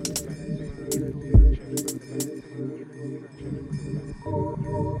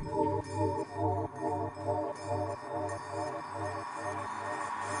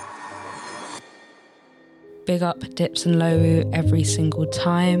 Big up Dips and Lowu every single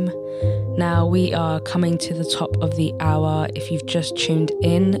time. Now we are coming to the top of the hour. If you've just tuned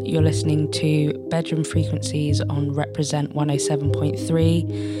in, you're listening to Bedroom Frequencies on Reprezent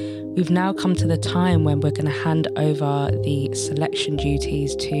 107.3. We've now come to the time when we're going to hand over the selection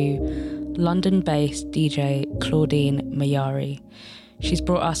duties to London-based DJ Claudine Mayari. She's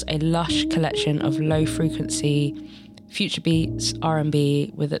brought us a lush collection of low-frequency future beats,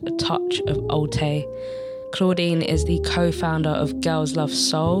 R&B with a touch of Alte. Claudine is the co-founder of Girls Love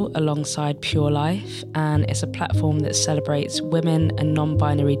Soul alongside Pure Life, and it's a platform that celebrates women and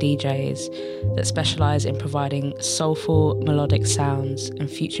non-binary DJs that specialise in providing soulful, melodic sounds and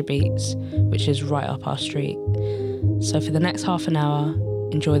future beats, which is right up our street. So for the next half an hour,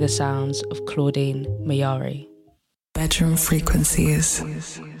 enjoy the sounds of Claudine Mayari. Bedroom Frequencies.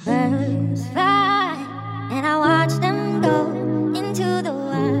 Birds fly, and I watch them go into the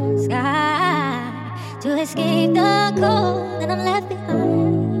wild sky. To escape the cold, and I'm left behind.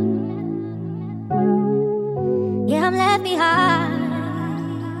 Yeah, I'm left behind.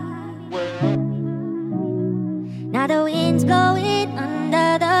 Now the wind's blowing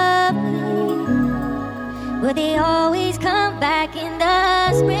under the blue. Will they always come back in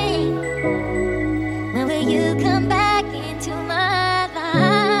the spring? When will you come back into my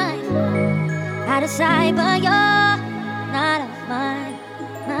life? Out of sight, but you're not of mine.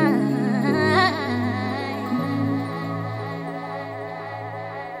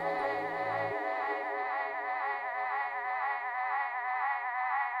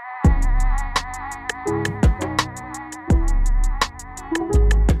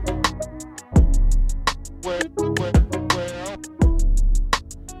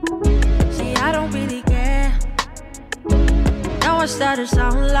 See, I don't really care. No one started to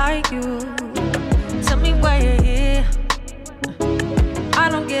sound like you. Tell me why you're here. I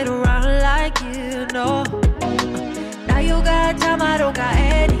don't get around like you, no. don't got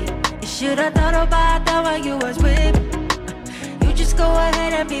any. You should've thought about that when you was with me. You just go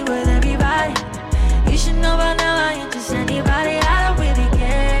ahead and be with everybody. You should know by now I ain't just anybody. I don't really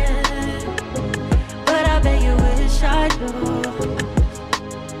care, but I bet you wish I do.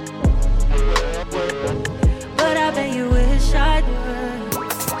 But I bet you wish I do.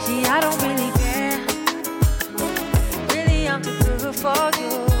 See, I don't really care. Really, I'm too good for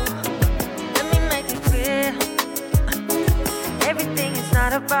you. Let me make it clear. Everything is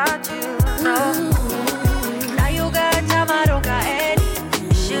not about you, no. Now you got time, I don't got any.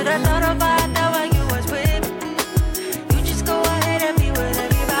 You should've thought about that when you was with me. You just go ahead and be with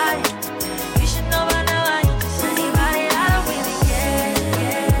everybody. You should know by now I ain't just anybody. I don't really care,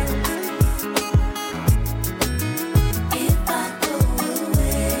 yeah. If I go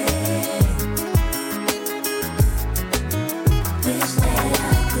away, wish that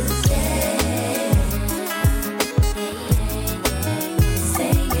I could stay.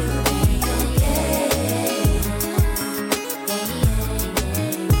 Say you'll be okay.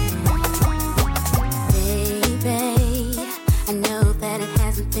 Baby, I know that it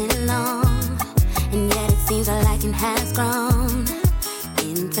hasn't been long, and yet it seems our liking has grown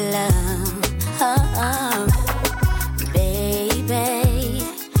into love. Oh, baby,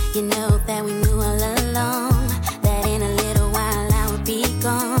 you know that we knew all along that in a little while I would be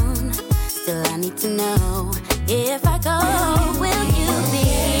gone. Still, I need to know if I go, will you be?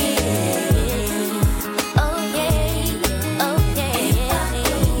 Oh yeah, oh yeah.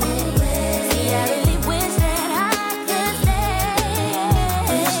 See, I really wish that I could stay.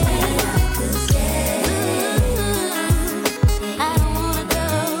 I don't wanna go.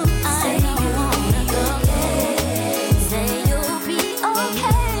 I don't wanna go. Say you'll be okay,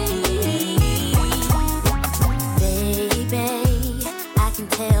 baby. I can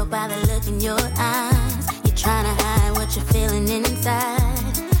tell by the look in your eyes. You're trying to hide what you're feeling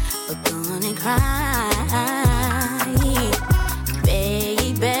inside, but go on and cry.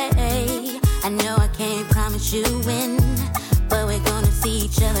 Baby, I know I can't promise you win, but we're gonna see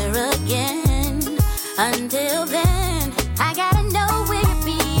each other again. Until then, I gotta know will you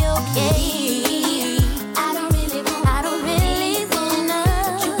be okay. I don't really wanna,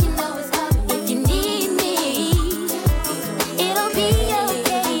 but you can know it's coming. If you need me, it'll be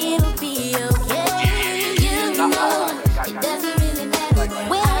okay, it'll be okay. You know, it doesn't really matter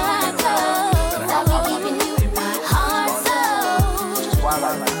where I go. I'll be keeping you in my heart, so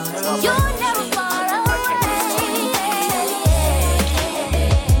you're never far away.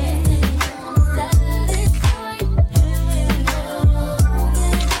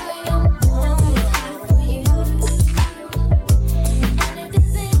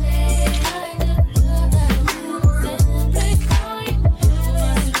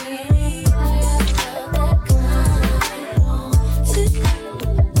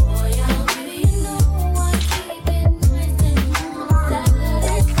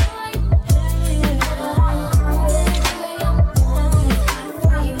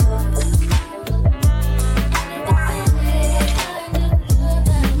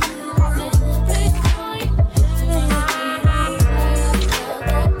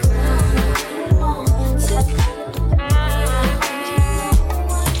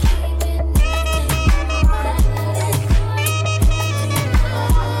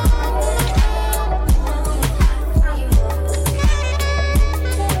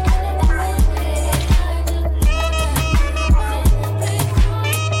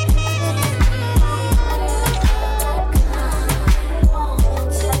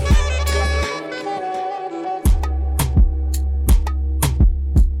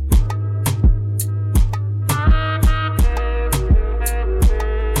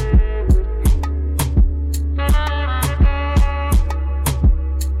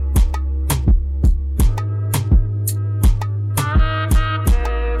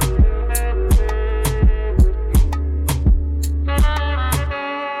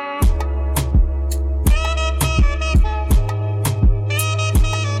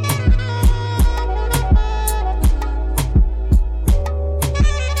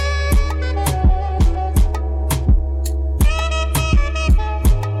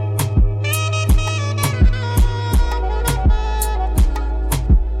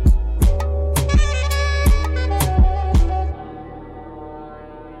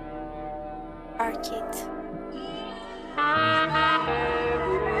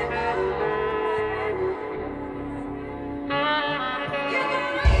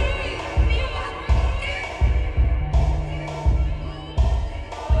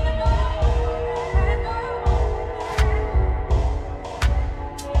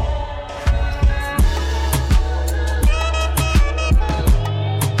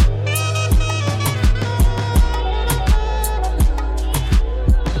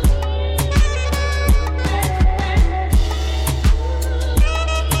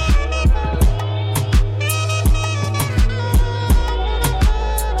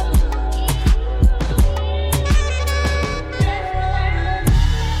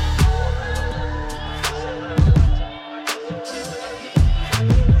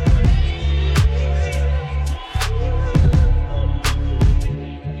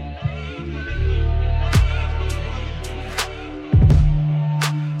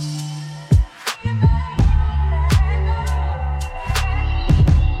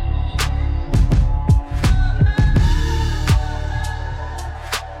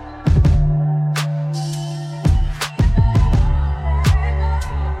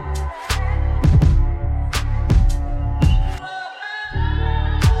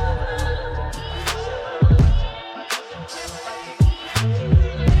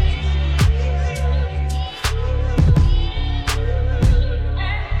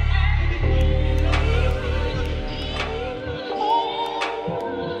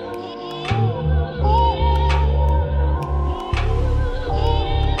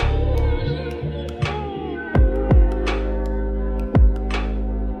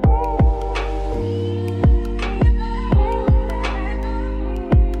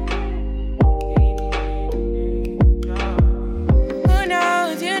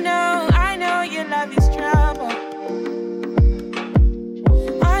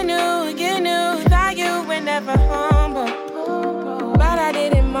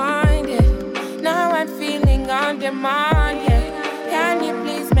 demand, yeah. Can you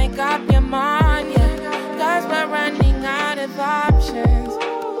please make up your mind, yeah? Cause we're running out of options.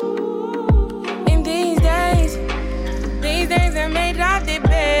 In these days are made of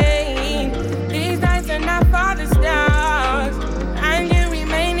debate. These nights are not for the stars, and you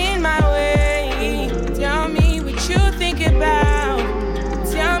remain in my way. Tell me what you think about.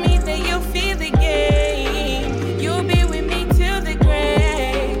 Tell me that you feel the game. You'll be with me till the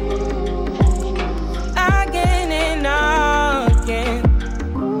grave, again and again.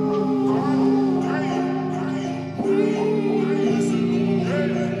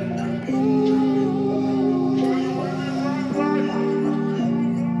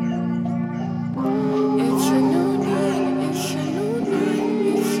 It's a new day, it's a new day,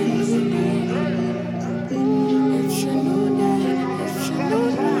 it's a new day. It's a new day, it's a new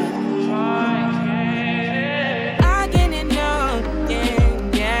day. Again and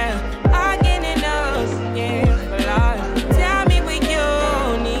again, yeah. Again and again, Lord. Tell me what you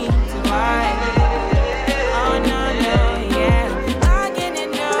need to buy. Oh, no, no, yeah. Again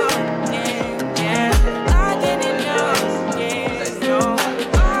and again, yeah. Again and again, no.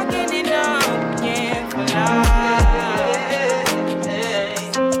 Again and again, Lord.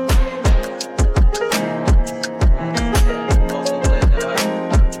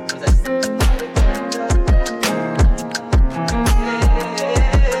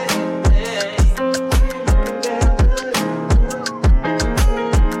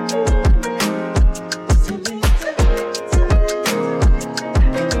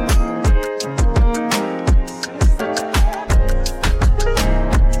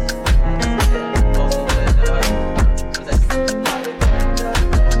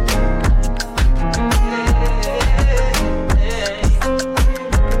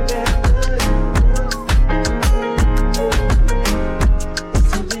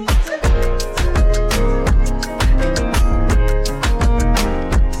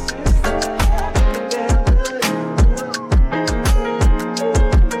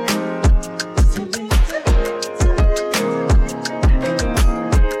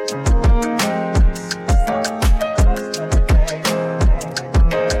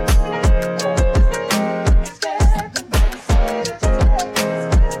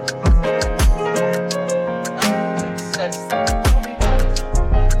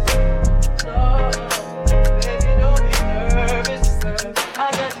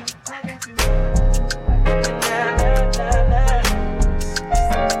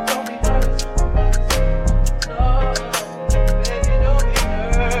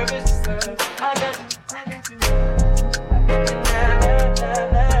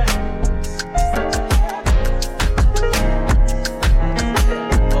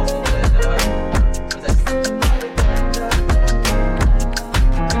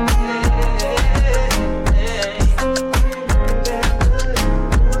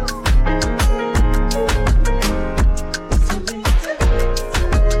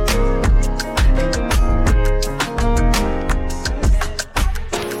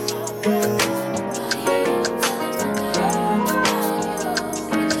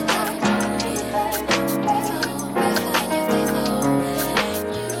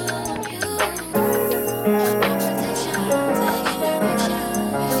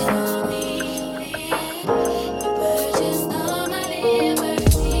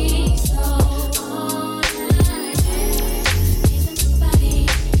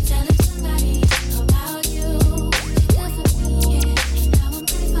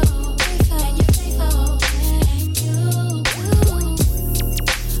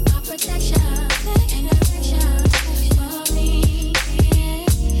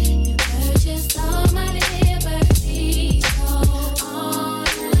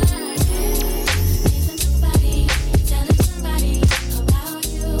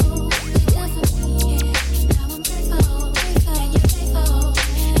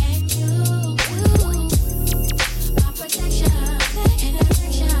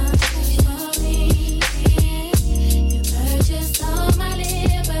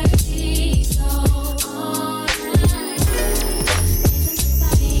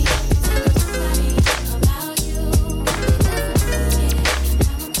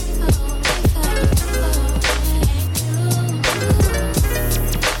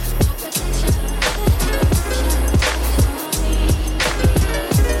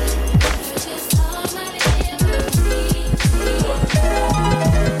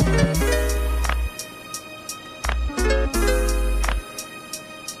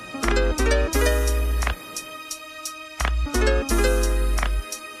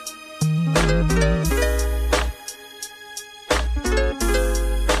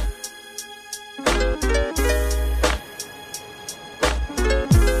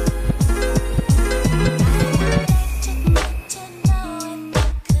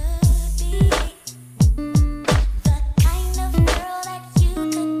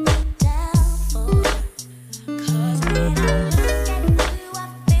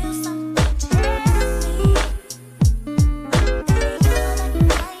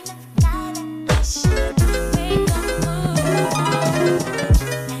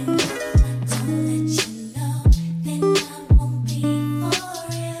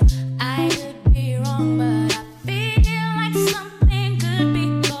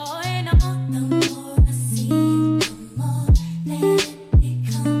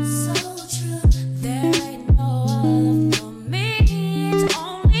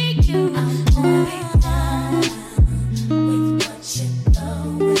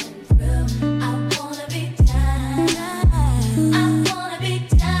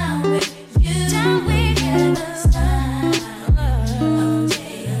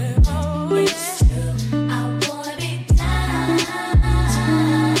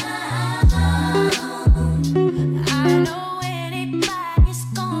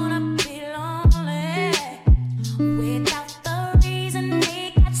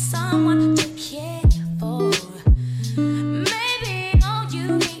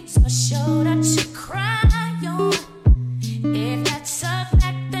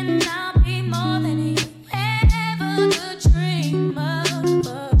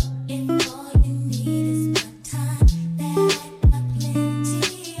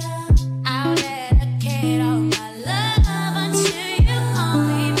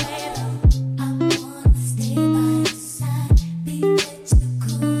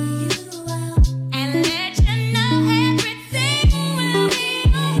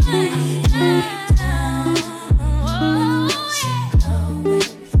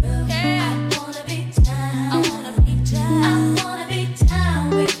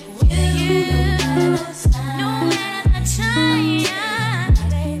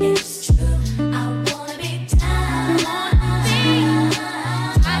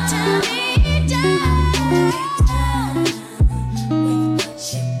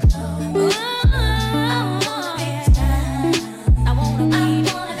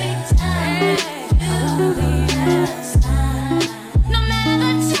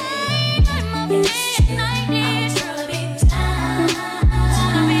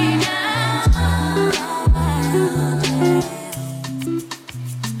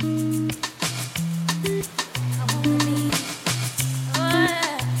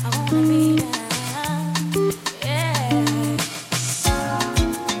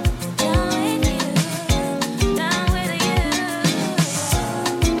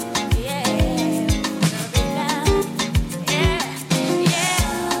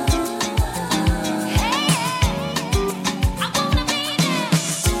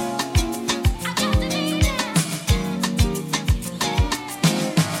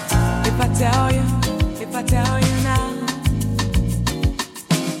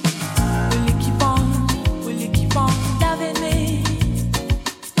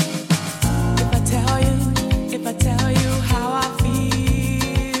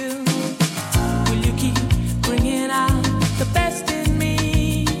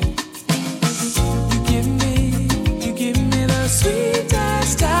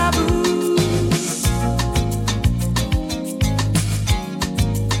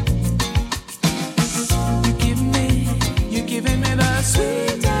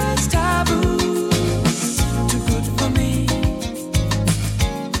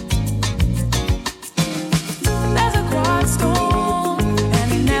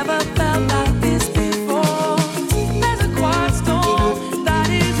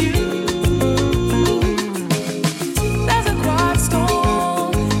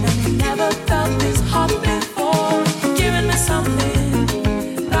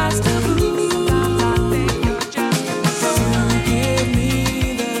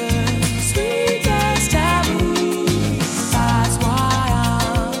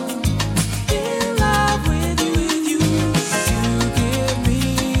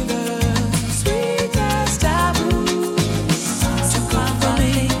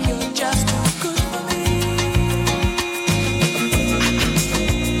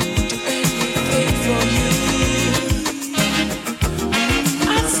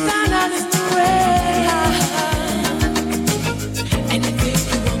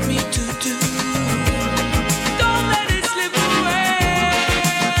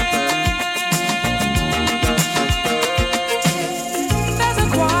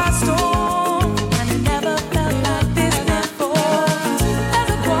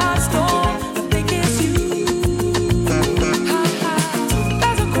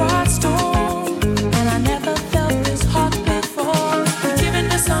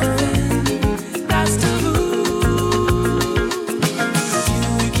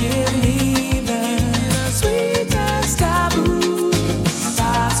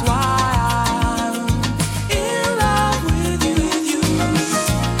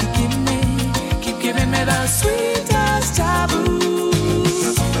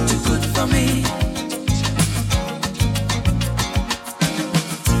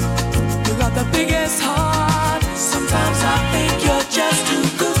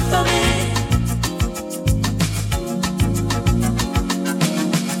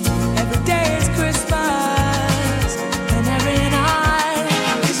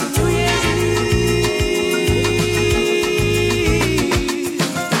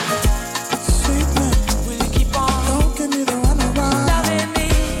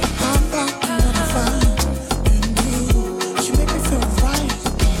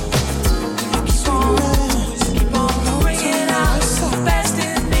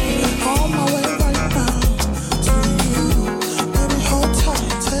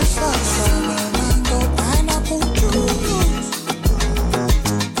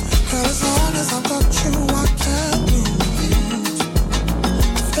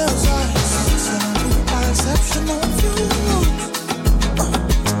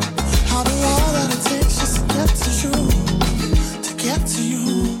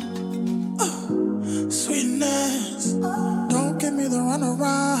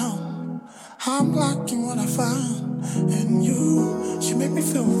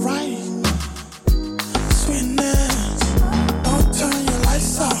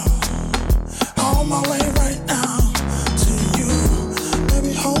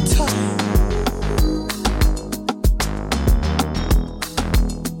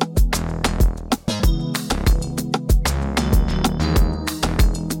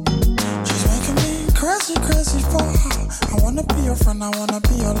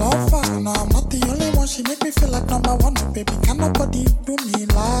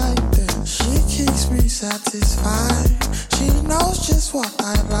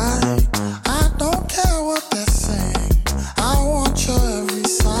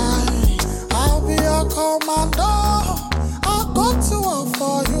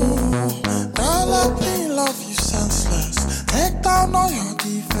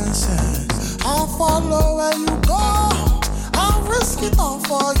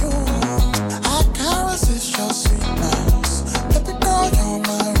 Your sweetness, baby girl, you're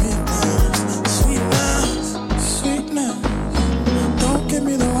my weakness.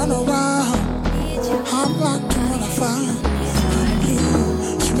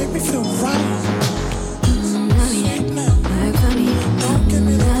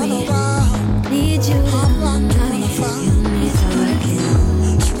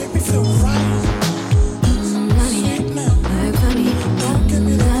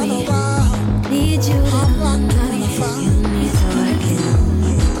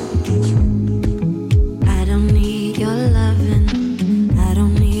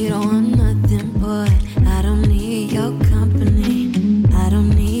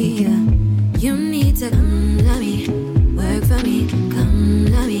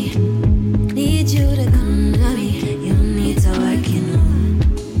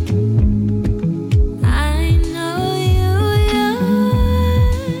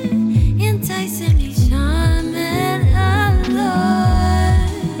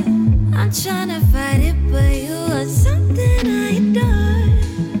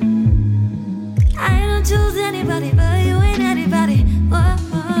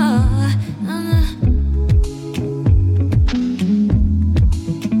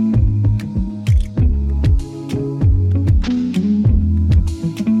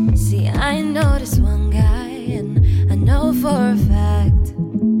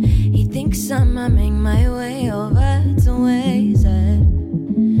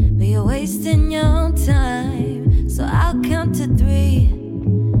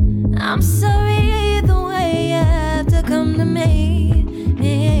 I'm sorry either way, you have to come to me.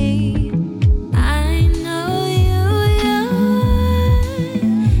 I know you're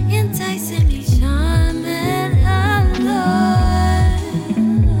enticing me, charming, alone.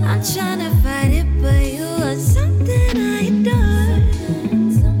 I'm trying to fight it, but you are something I adore.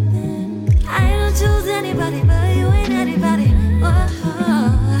 I don't choose anybody, but you ain't anybody. Oh,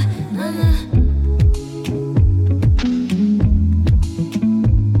 no, no.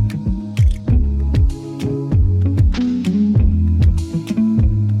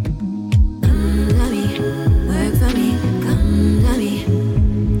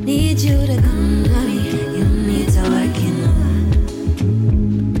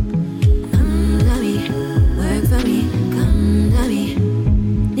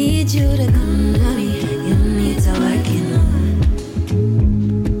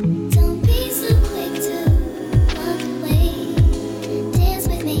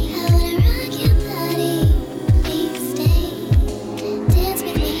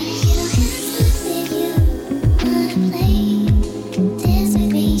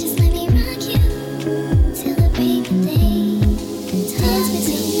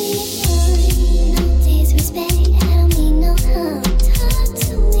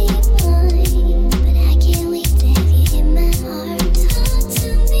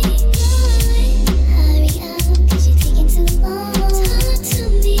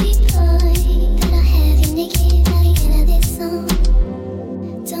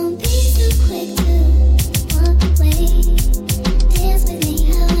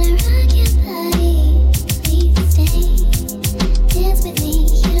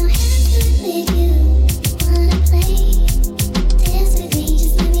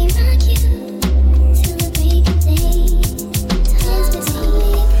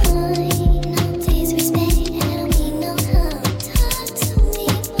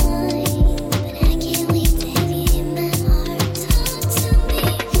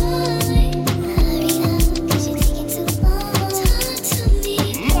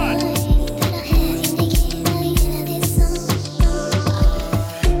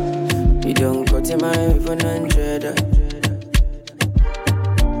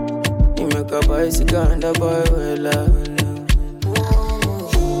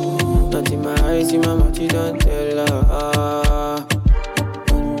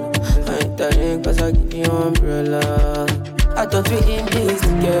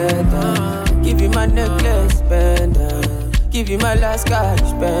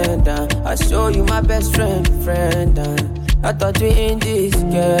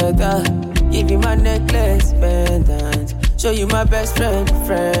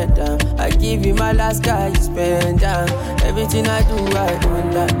 Everything I do, I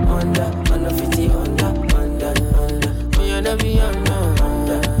under, 50 under. Me and be under,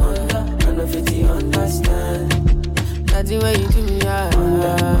 50 understand. That's the way you do me,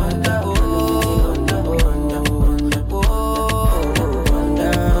 under,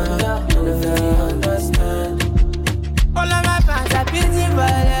 50 understand. All of my fans are busy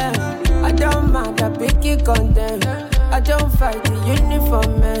for them. I don't mind, I pick it content. I don't fight the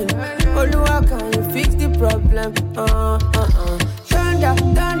uniform man. Oluwa, can you fix the problem? Thunder,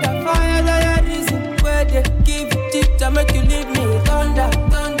 fire, that your reason. Where they give you tip to make you leave me. Thunder,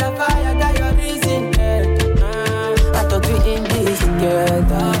 fire, that your reason. I thought we in this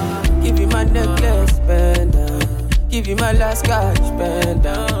together. Give you my necklace, spender. Give you my last cash,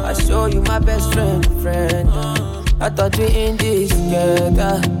 spender. I show you my best friend. I thought we in this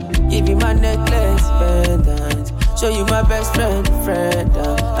together. Give you my necklace, spender. Show you my best friend.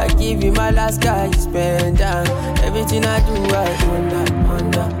 I give you my last guy, you spend down. Everything I do, I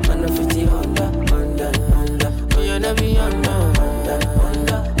under, 50 under. Oh, you never be under,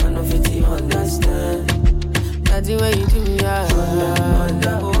 50 understand. That's the way you do me, I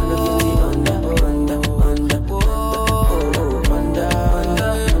under, 50 under.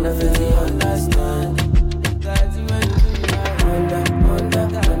 50 understand. That's the way you do me, I under,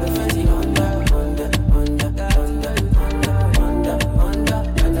 50 under.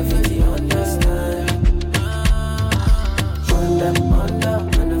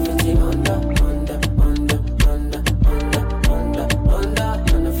 Under,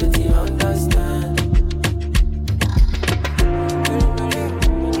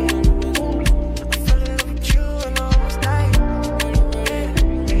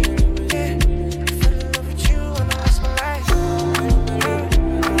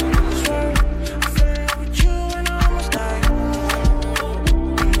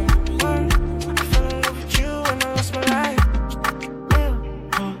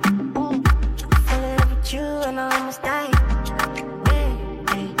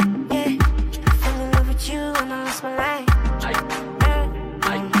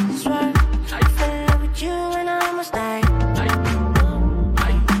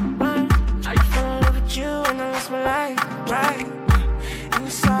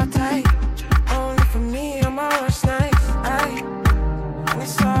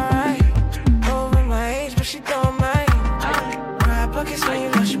 when you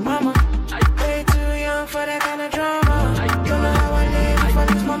lost your mama. Way too young for that kind of drama. Don't know how I live if I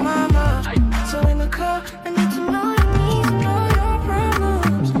lose my mama. So in the car, I need to know your needs and all your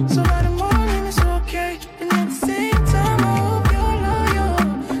problems. So by the morning it's okay, and at the same time I hope you're loyal.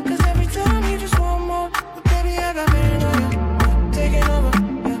 Cause every time you just want more, but baby I got paranoia, taking over,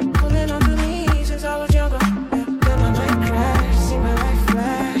 pulling onto me since I was younger. Then my life crash, see my life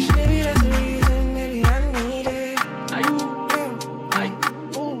flash. Maybe that's the reason, maybe I need it.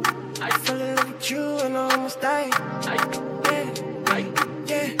 I fell in love with you and I almost died.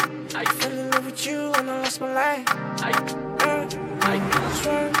 I fell in love with you and I lost my life. I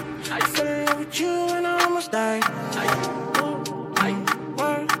swear, I fell in love with you and I almost died.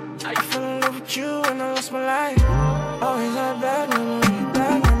 I fell in love with you and I lost my life. Always had bad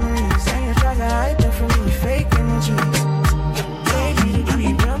memories. And you tried to hide them from me, fake energies. Baby, we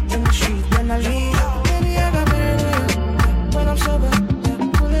jumped in the street when I leave. Baby, I got paranoia when I'm sober.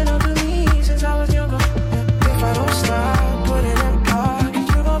 Pulling up to me since I was younger. If I don't stop, put it in park,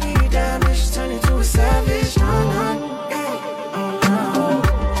 you gon' be damaged, turn into a savage. No.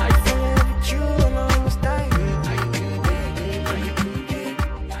 I fell in love with you and I almost died.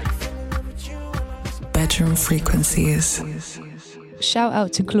 Bedroom Frequencies. Shout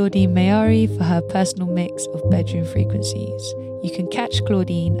out to Claudine Mayari for her personal mix of Bedroom Frequencies. You can catch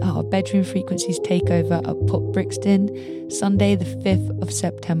Claudine at our Bedroom Frequencies takeover at Pop Brixton, Sunday the 5th of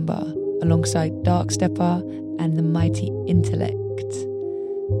September, alongside Dark Stepper and the Mighty Intellect.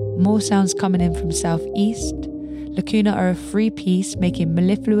 More sounds coming in from Southeast. Lacuna are a free piece making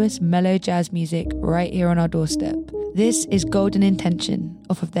mellifluous mellow jazz music right here on our doorstep. This is Golden Intention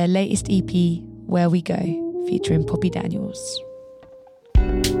off of their latest EP, Where We Go, featuring Poppy Daniels.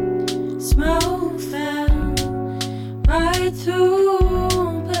 Smoke fell right through,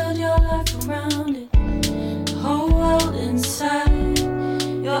 build your life around it. The whole world inside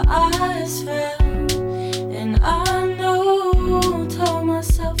your eyes fell, and I know, told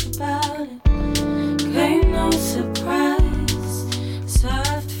myself about it. Ain't no surprise,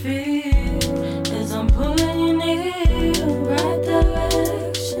 soft feel as I'm pulling you near, right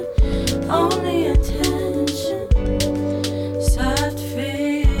direction, only attention. Soft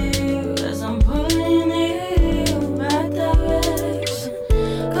feel as I'm pulling you near, right direction,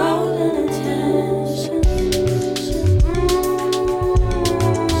 golden intention.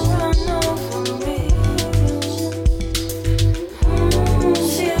 I know from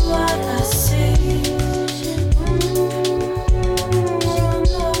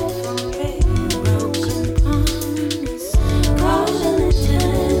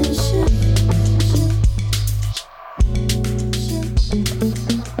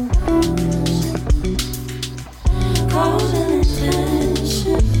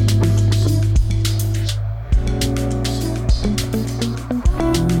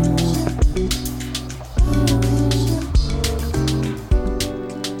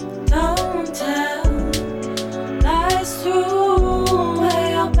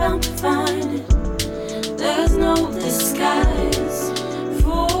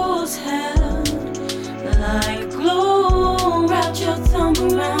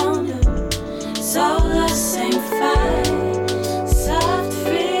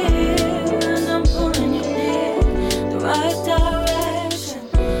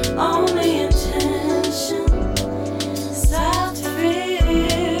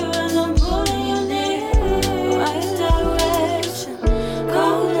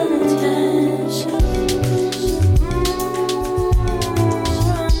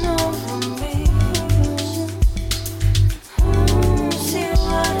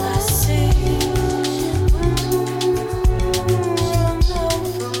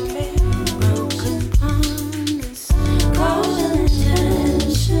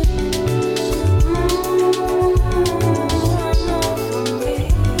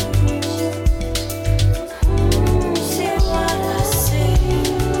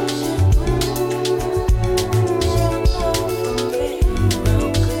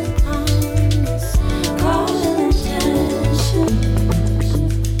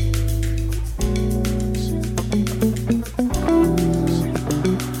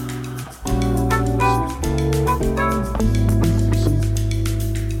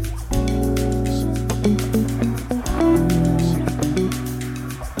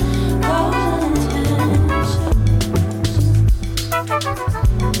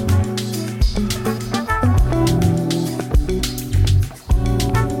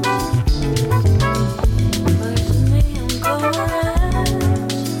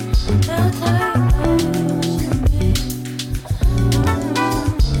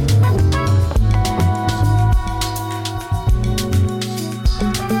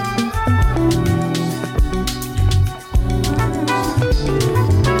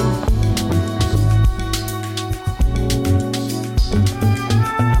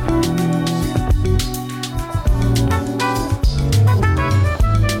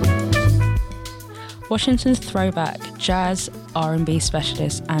Washington's throwback jazz R&B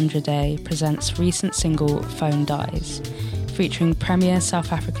specialist Andra Day presents recent single Phone Dies, featuring premier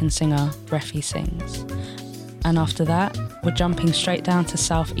South African singer Brefi Sings. And after that, we're jumping straight down to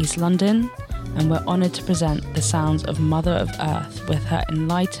South East London, and we're honoured to present the sounds of Mother of Earth with her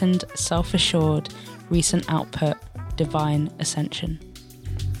enlightened, self-assured, recent output, Divine Ascension.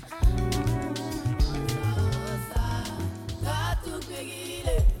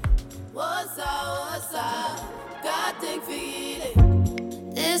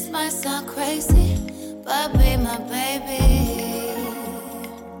 This might sound crazy, but be my baby.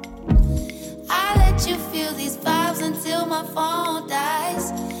 I let you feel these vibes until my phone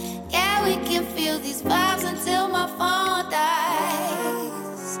dies. Yeah, we can feel these vibes until my phone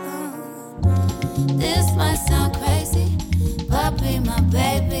dies. This might sound crazy, but be my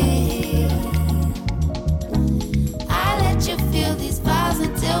baby. I let you feel these vibes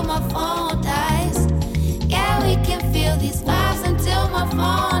until my phone dies. Yeah, we can feel these vibes until my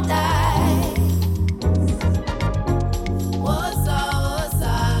phone dies. What's up,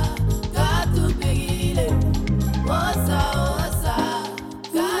 got to be it. What's up,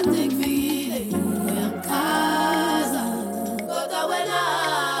 got to be it. I'm casa, gota buena,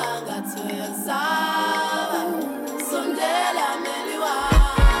 got to answer. Someday la meliwa.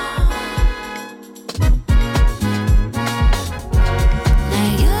 Now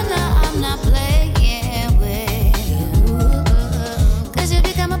you know I'm not playing.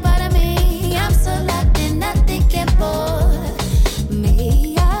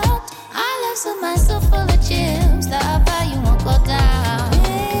 So myself full of chills, love how you won't go down.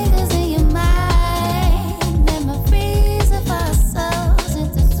 Niggas in your mind, memories of ourselves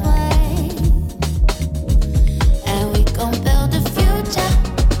intertwined. And we gon' build a future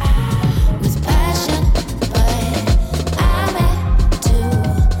with passion, but I'm at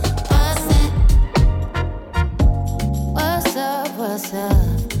 2%. What's up?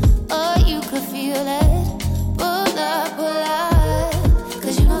 Oh, you could feel it. Pull up, pull up.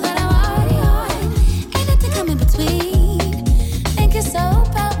 'Cause you know that so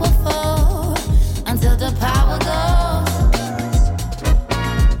powerful until the power goes.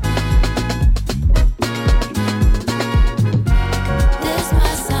 This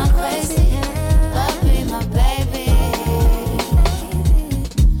might sound crazy, but be my baby.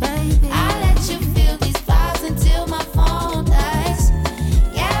 I let you feel these vibes until my phone dies.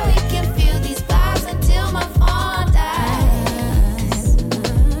 Yeah, we can feel these vibes until my phone dies.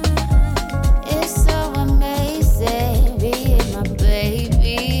 It's so amazing being my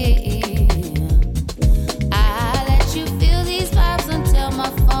baby. I let you feel these vibes until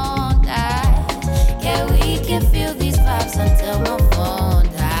my phone dies. Yeah, we can feel these vibes until my phone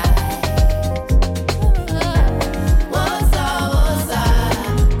dies. What's up,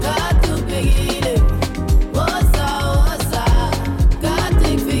 got to be it. What's up, got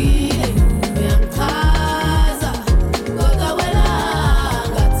to be it. I'm casa, gota buena,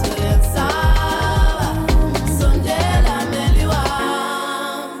 got to answer. Someday la meliwa.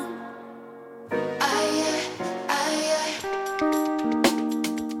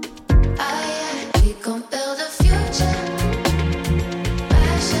 We gon' build a future.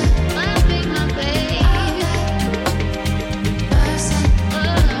 Passion, be my baby. Person,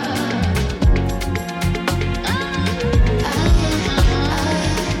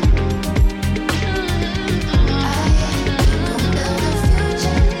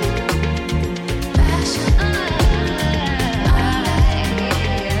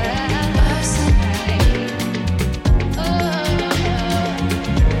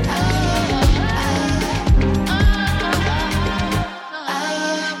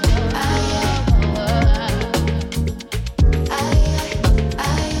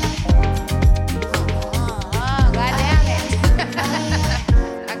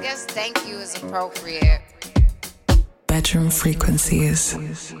 I guess thank you is appropriate. Bedroom frequencies.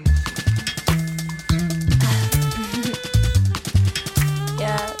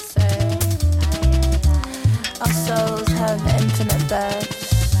 Yeah, so our souls have infinite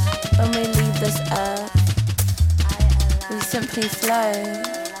births. When we leave this earth, we simply flow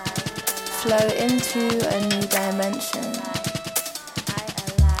into a new dimension.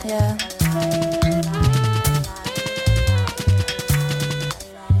 Yeah.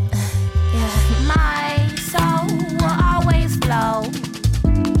 My soul will always flow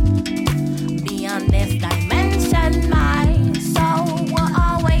beyond this dimension. My soul will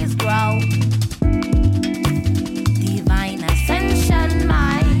always grow. Divine ascension.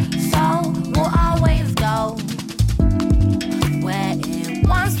 My soul will always go where it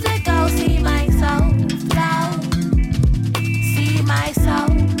wants to go. See my soul flow. See my soul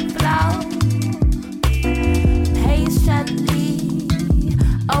flow.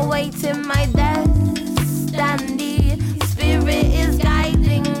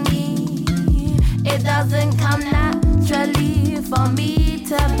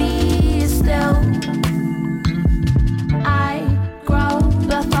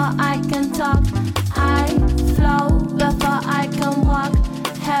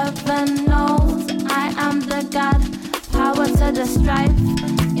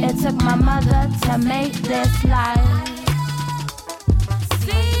 took my mother to make this life.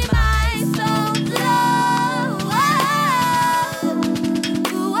 See my soul glow.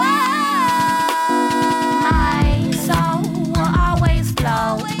 My soul will always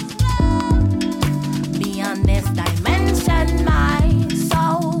flow beyond this dimension. My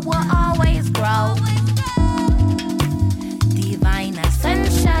soul will always grow. Divine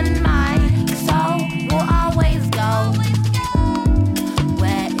ascension. My soul will always go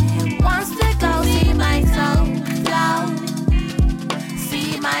where it wants to go. See my soul flow.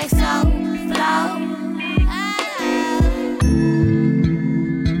 See my soul flow.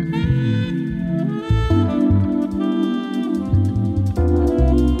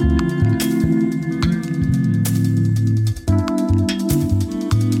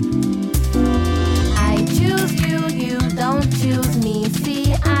 I choose you, you don't choose me.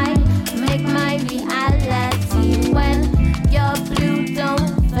 See, I make my reality. When you're blue,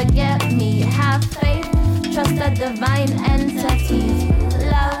 don't forget me. Have faith, trust the divine entity.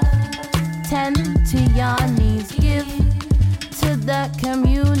 Love, tend to your needs. Give to the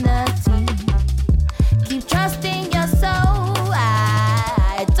community. Keep trusting your soul.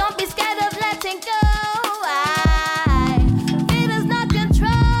 Don't be scared of letting go. Fear does not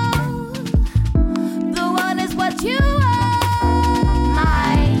control. The world is what you are.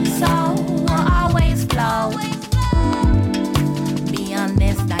 My soul will always flow beyond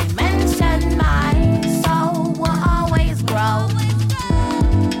this dimension. My soul will always grow.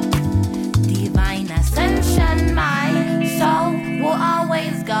 Divine ascension. My soul will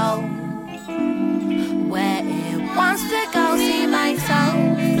always go where it wants to go. See my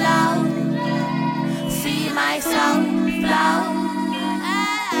soul flow. See my soul flow.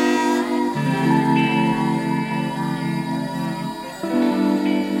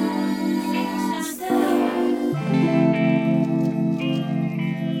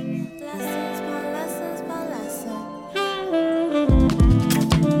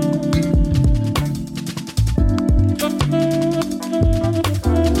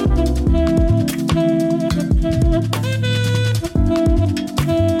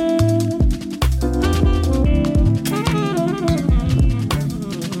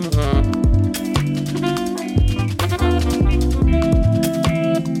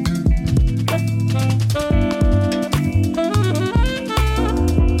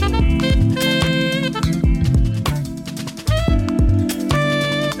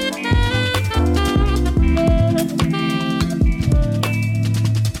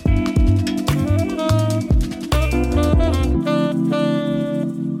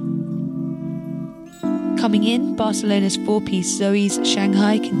 Coming in, Barcelona's four-piece Zoe's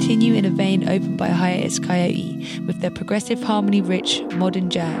Shanghai continue in a vein opened by Hiatus Coyote with their progressive harmony-rich modern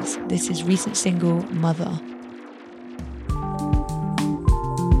jazz. This is recent single Mother.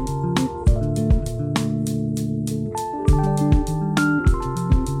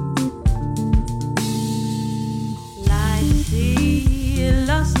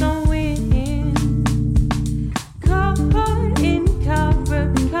 Lost on wind, caught in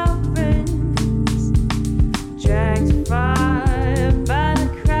covered currents, dragged far by the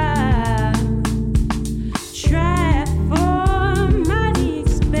crowd, trapped for mighty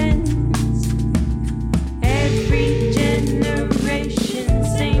expense. Every generation,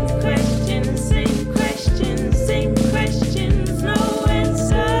 same questions, same questions, same questions, no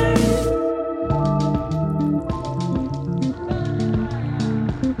answer.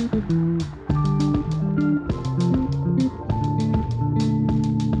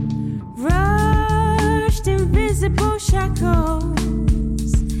 Rushed invisible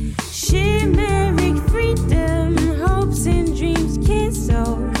shackles, shimmering freedom, hopes and dreams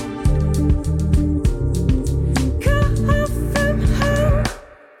cancel. Cut off from home,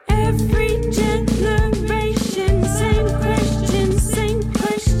 every generation, same questions, same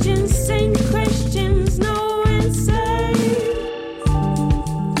questions, same questions, no answer.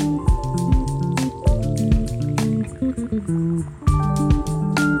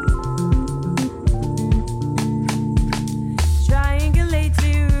 Triangulate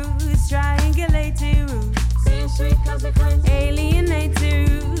to roots, triangulate to roots. Same sweet consequence. Alienate to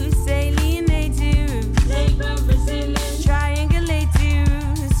roots, alienate to roots. Labor resilience. Triangulate to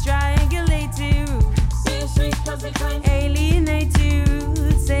roots, triangulate to roots. Same sweet consequence. Alienate to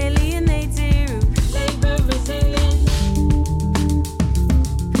roots, alienate to roots. Labor resilience.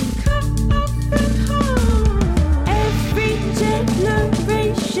 Cut off from home. Every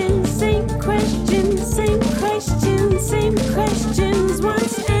generation, same questions, same questions, same questions,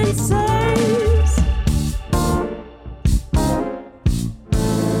 wants answers.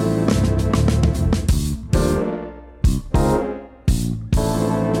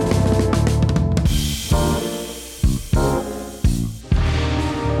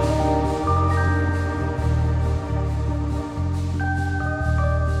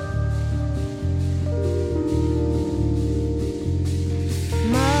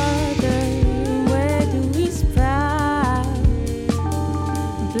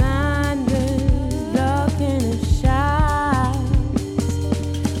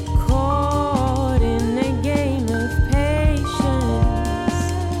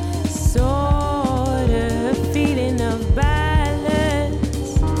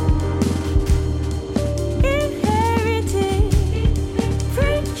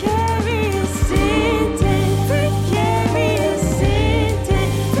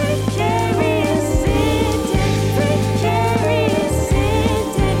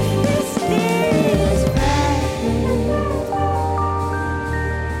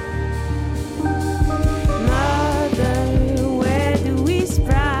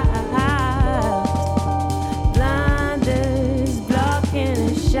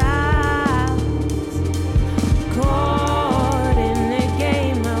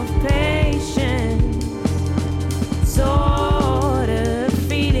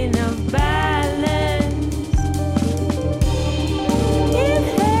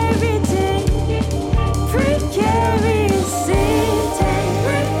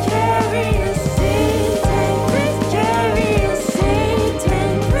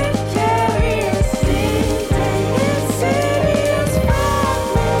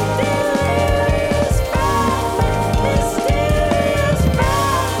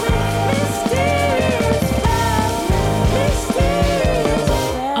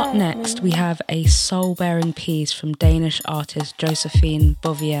 Up next, we have a soul-bearing piece from Danish artist Josephine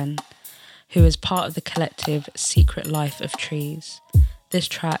Bovien, who is part of the collective Secret Life of Trees. This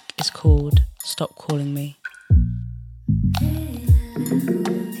track is called Stop Calling Me.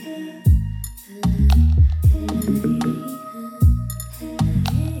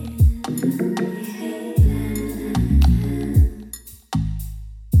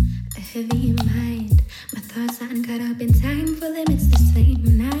 Heavy in mind, my thoughts aren't caught up in time. For them it's the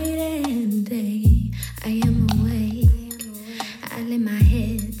same night and day. I am awake, I lay my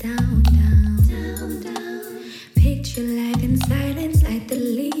head down. Picture light and silence like the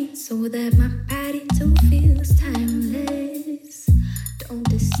leaves, so that my body too feels timeless. Don't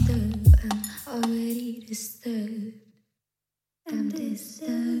disturb, I'm already disturbed. I'm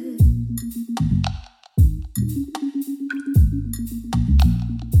disturbed.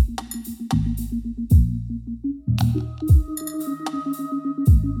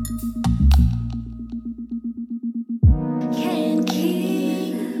 Can't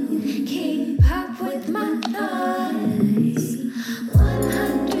keep up with my thoughts.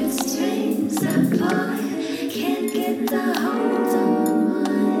 100 strings apart. Can't get the hold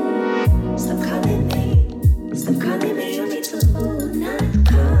on one. Stop calling me. Stop calling me. You need to not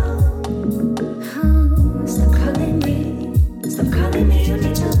call. Stop calling me. Stop calling me. You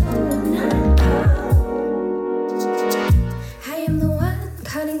need to not call. I am the one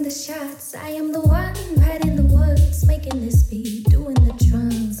calling the shots. I am the one writing the words, making this beat, doing the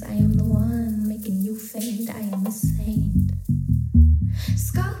drums. I am the one making you faint. I am a saint.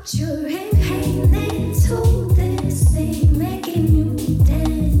 Sculpture and paint into this thing, making you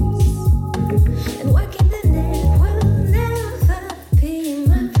dance. And working the net will never be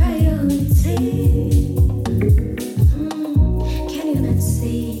my priority. Can you not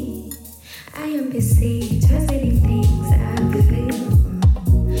see? I am busy translating things I feel.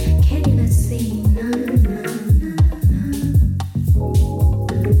 Can you not see? No.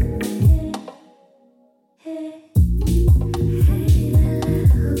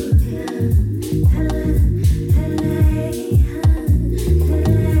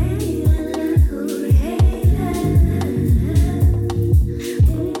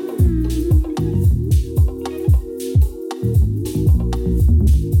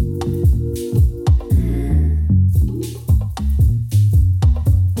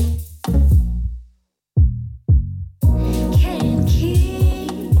 Can't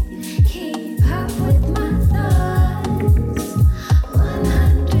keep up with my thoughts.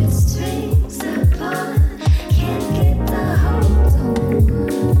 100 strings apart. Can't get the hold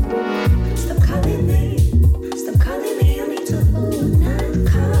on one. Stop calling me. Stop calling me. You need to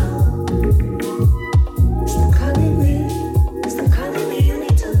not call. Stop calling me. Stop calling me. You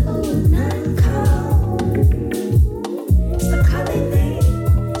need to not call. Stop calling me.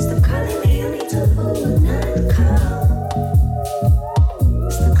 Stop calling me. You need to not call.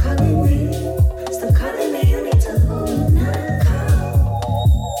 Stop calling me. Stop calling me. You need to not call.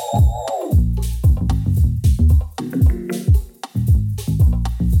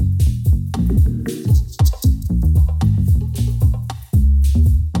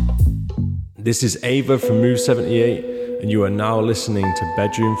 This is Ava from Move 78, and you are now listening to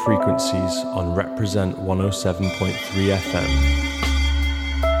Bedroom Frequencies on Reprezent 107.3 FM.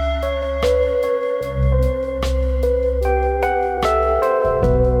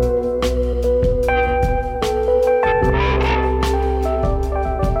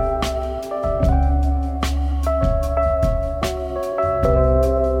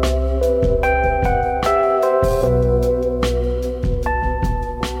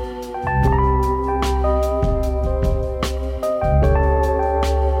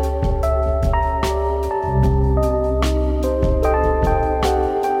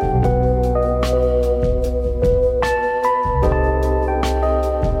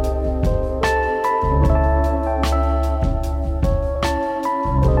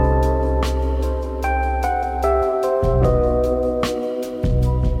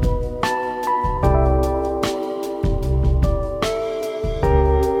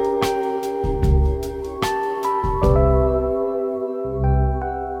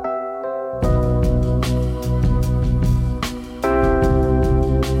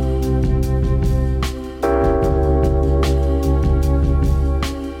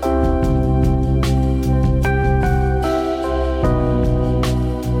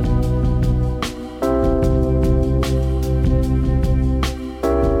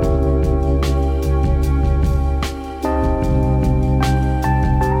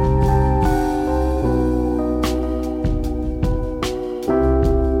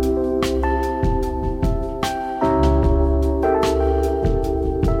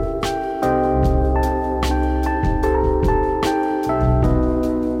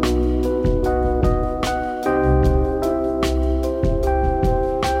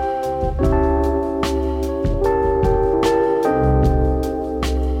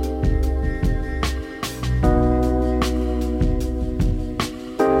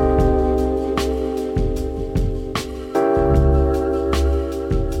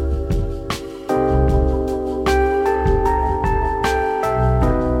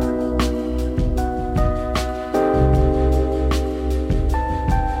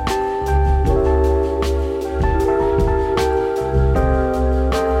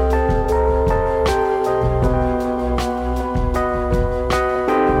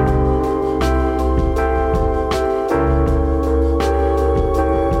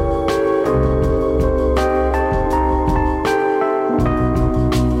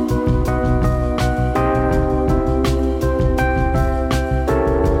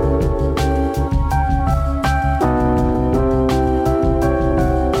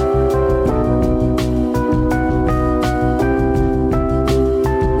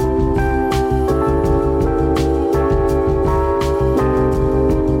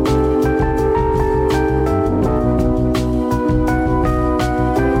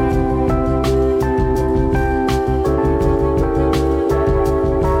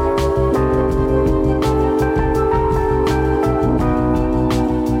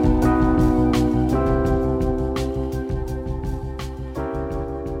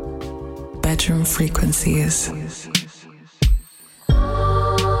 frequencies.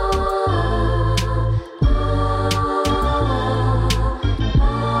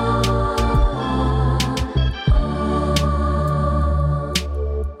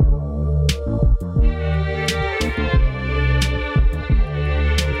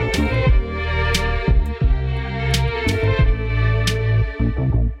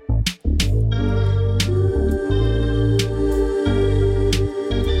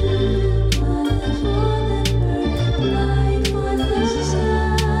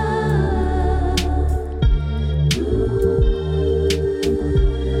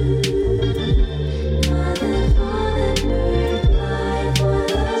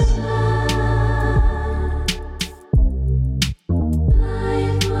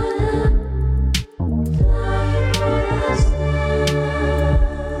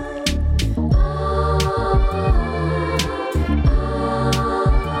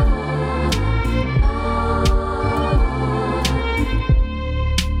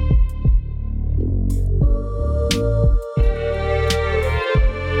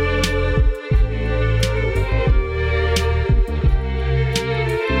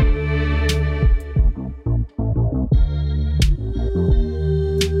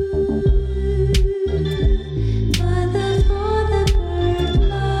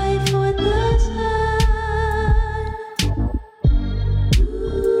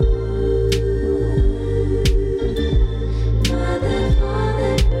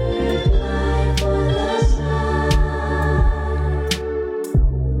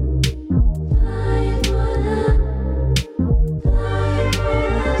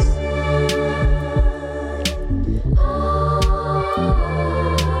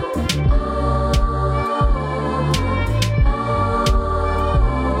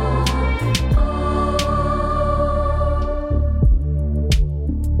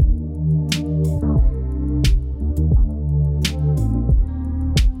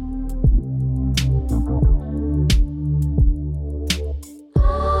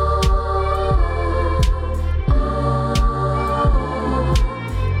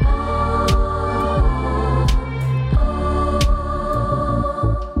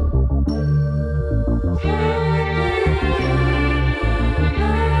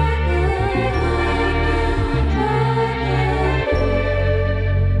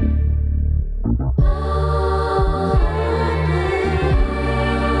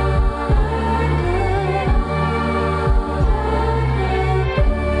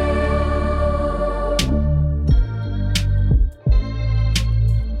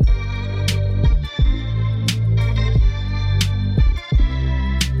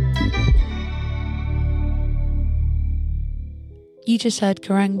 You just heard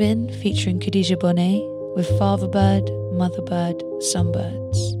Karangbin featuring Khadija Bonet with Father Bird, Mother Bird,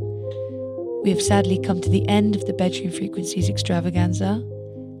 Sunbirds. We have sadly come to the end of the Bedroom Frequencies extravaganza,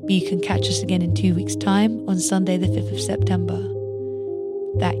 but you can catch us again in 2 weeks' time on Sunday the 5th of September.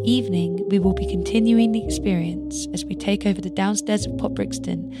 That evening, we will be continuing the experience as we take over the downstairs of Pop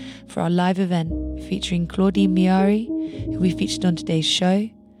Brixton for our live event featuring Claudine Mayari, who we featured on today's show,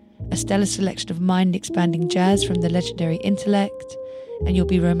 a stellar selection of mind-expanding jazz from the legendary Intellect, and you'll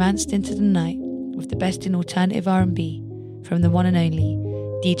be romanced into the night with the best in alternative R&B from the one and only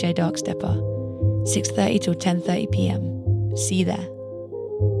DJ Darkstepper, 6:30 till 10:30 p.m. See you there.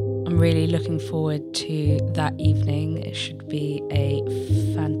 I'm really looking forward to that evening. It should be a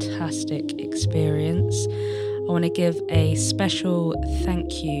fantastic experience. I want to give a special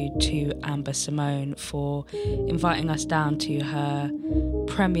thank you to Amber-Simone for inviting us down to her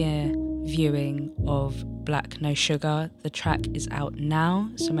premiere viewing of Black No Sugar. The track is out now,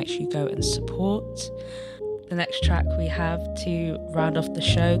 so make sure you go and support. The next track we have to round off the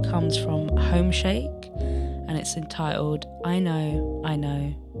show comes from Home Shake, and it's entitled I Know, I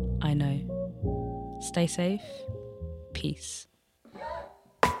Know, I Know. Stay safe. Peace.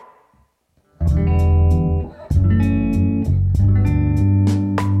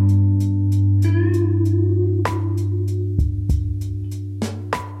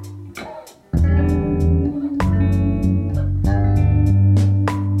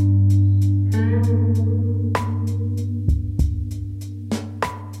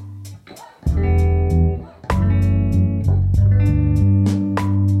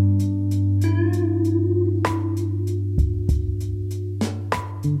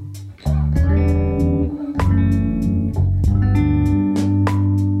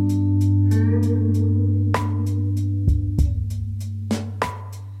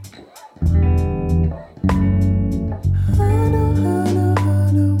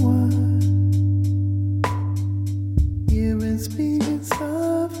 Speaking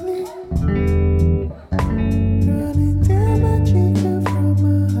softly.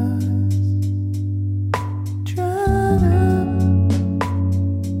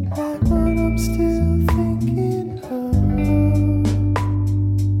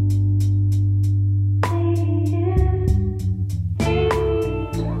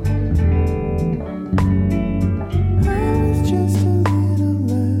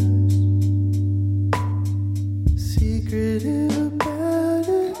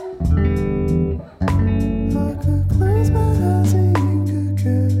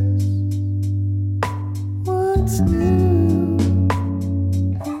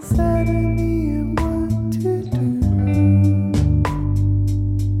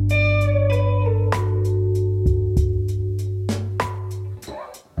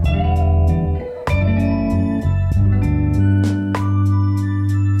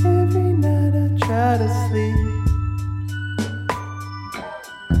 try to sleep.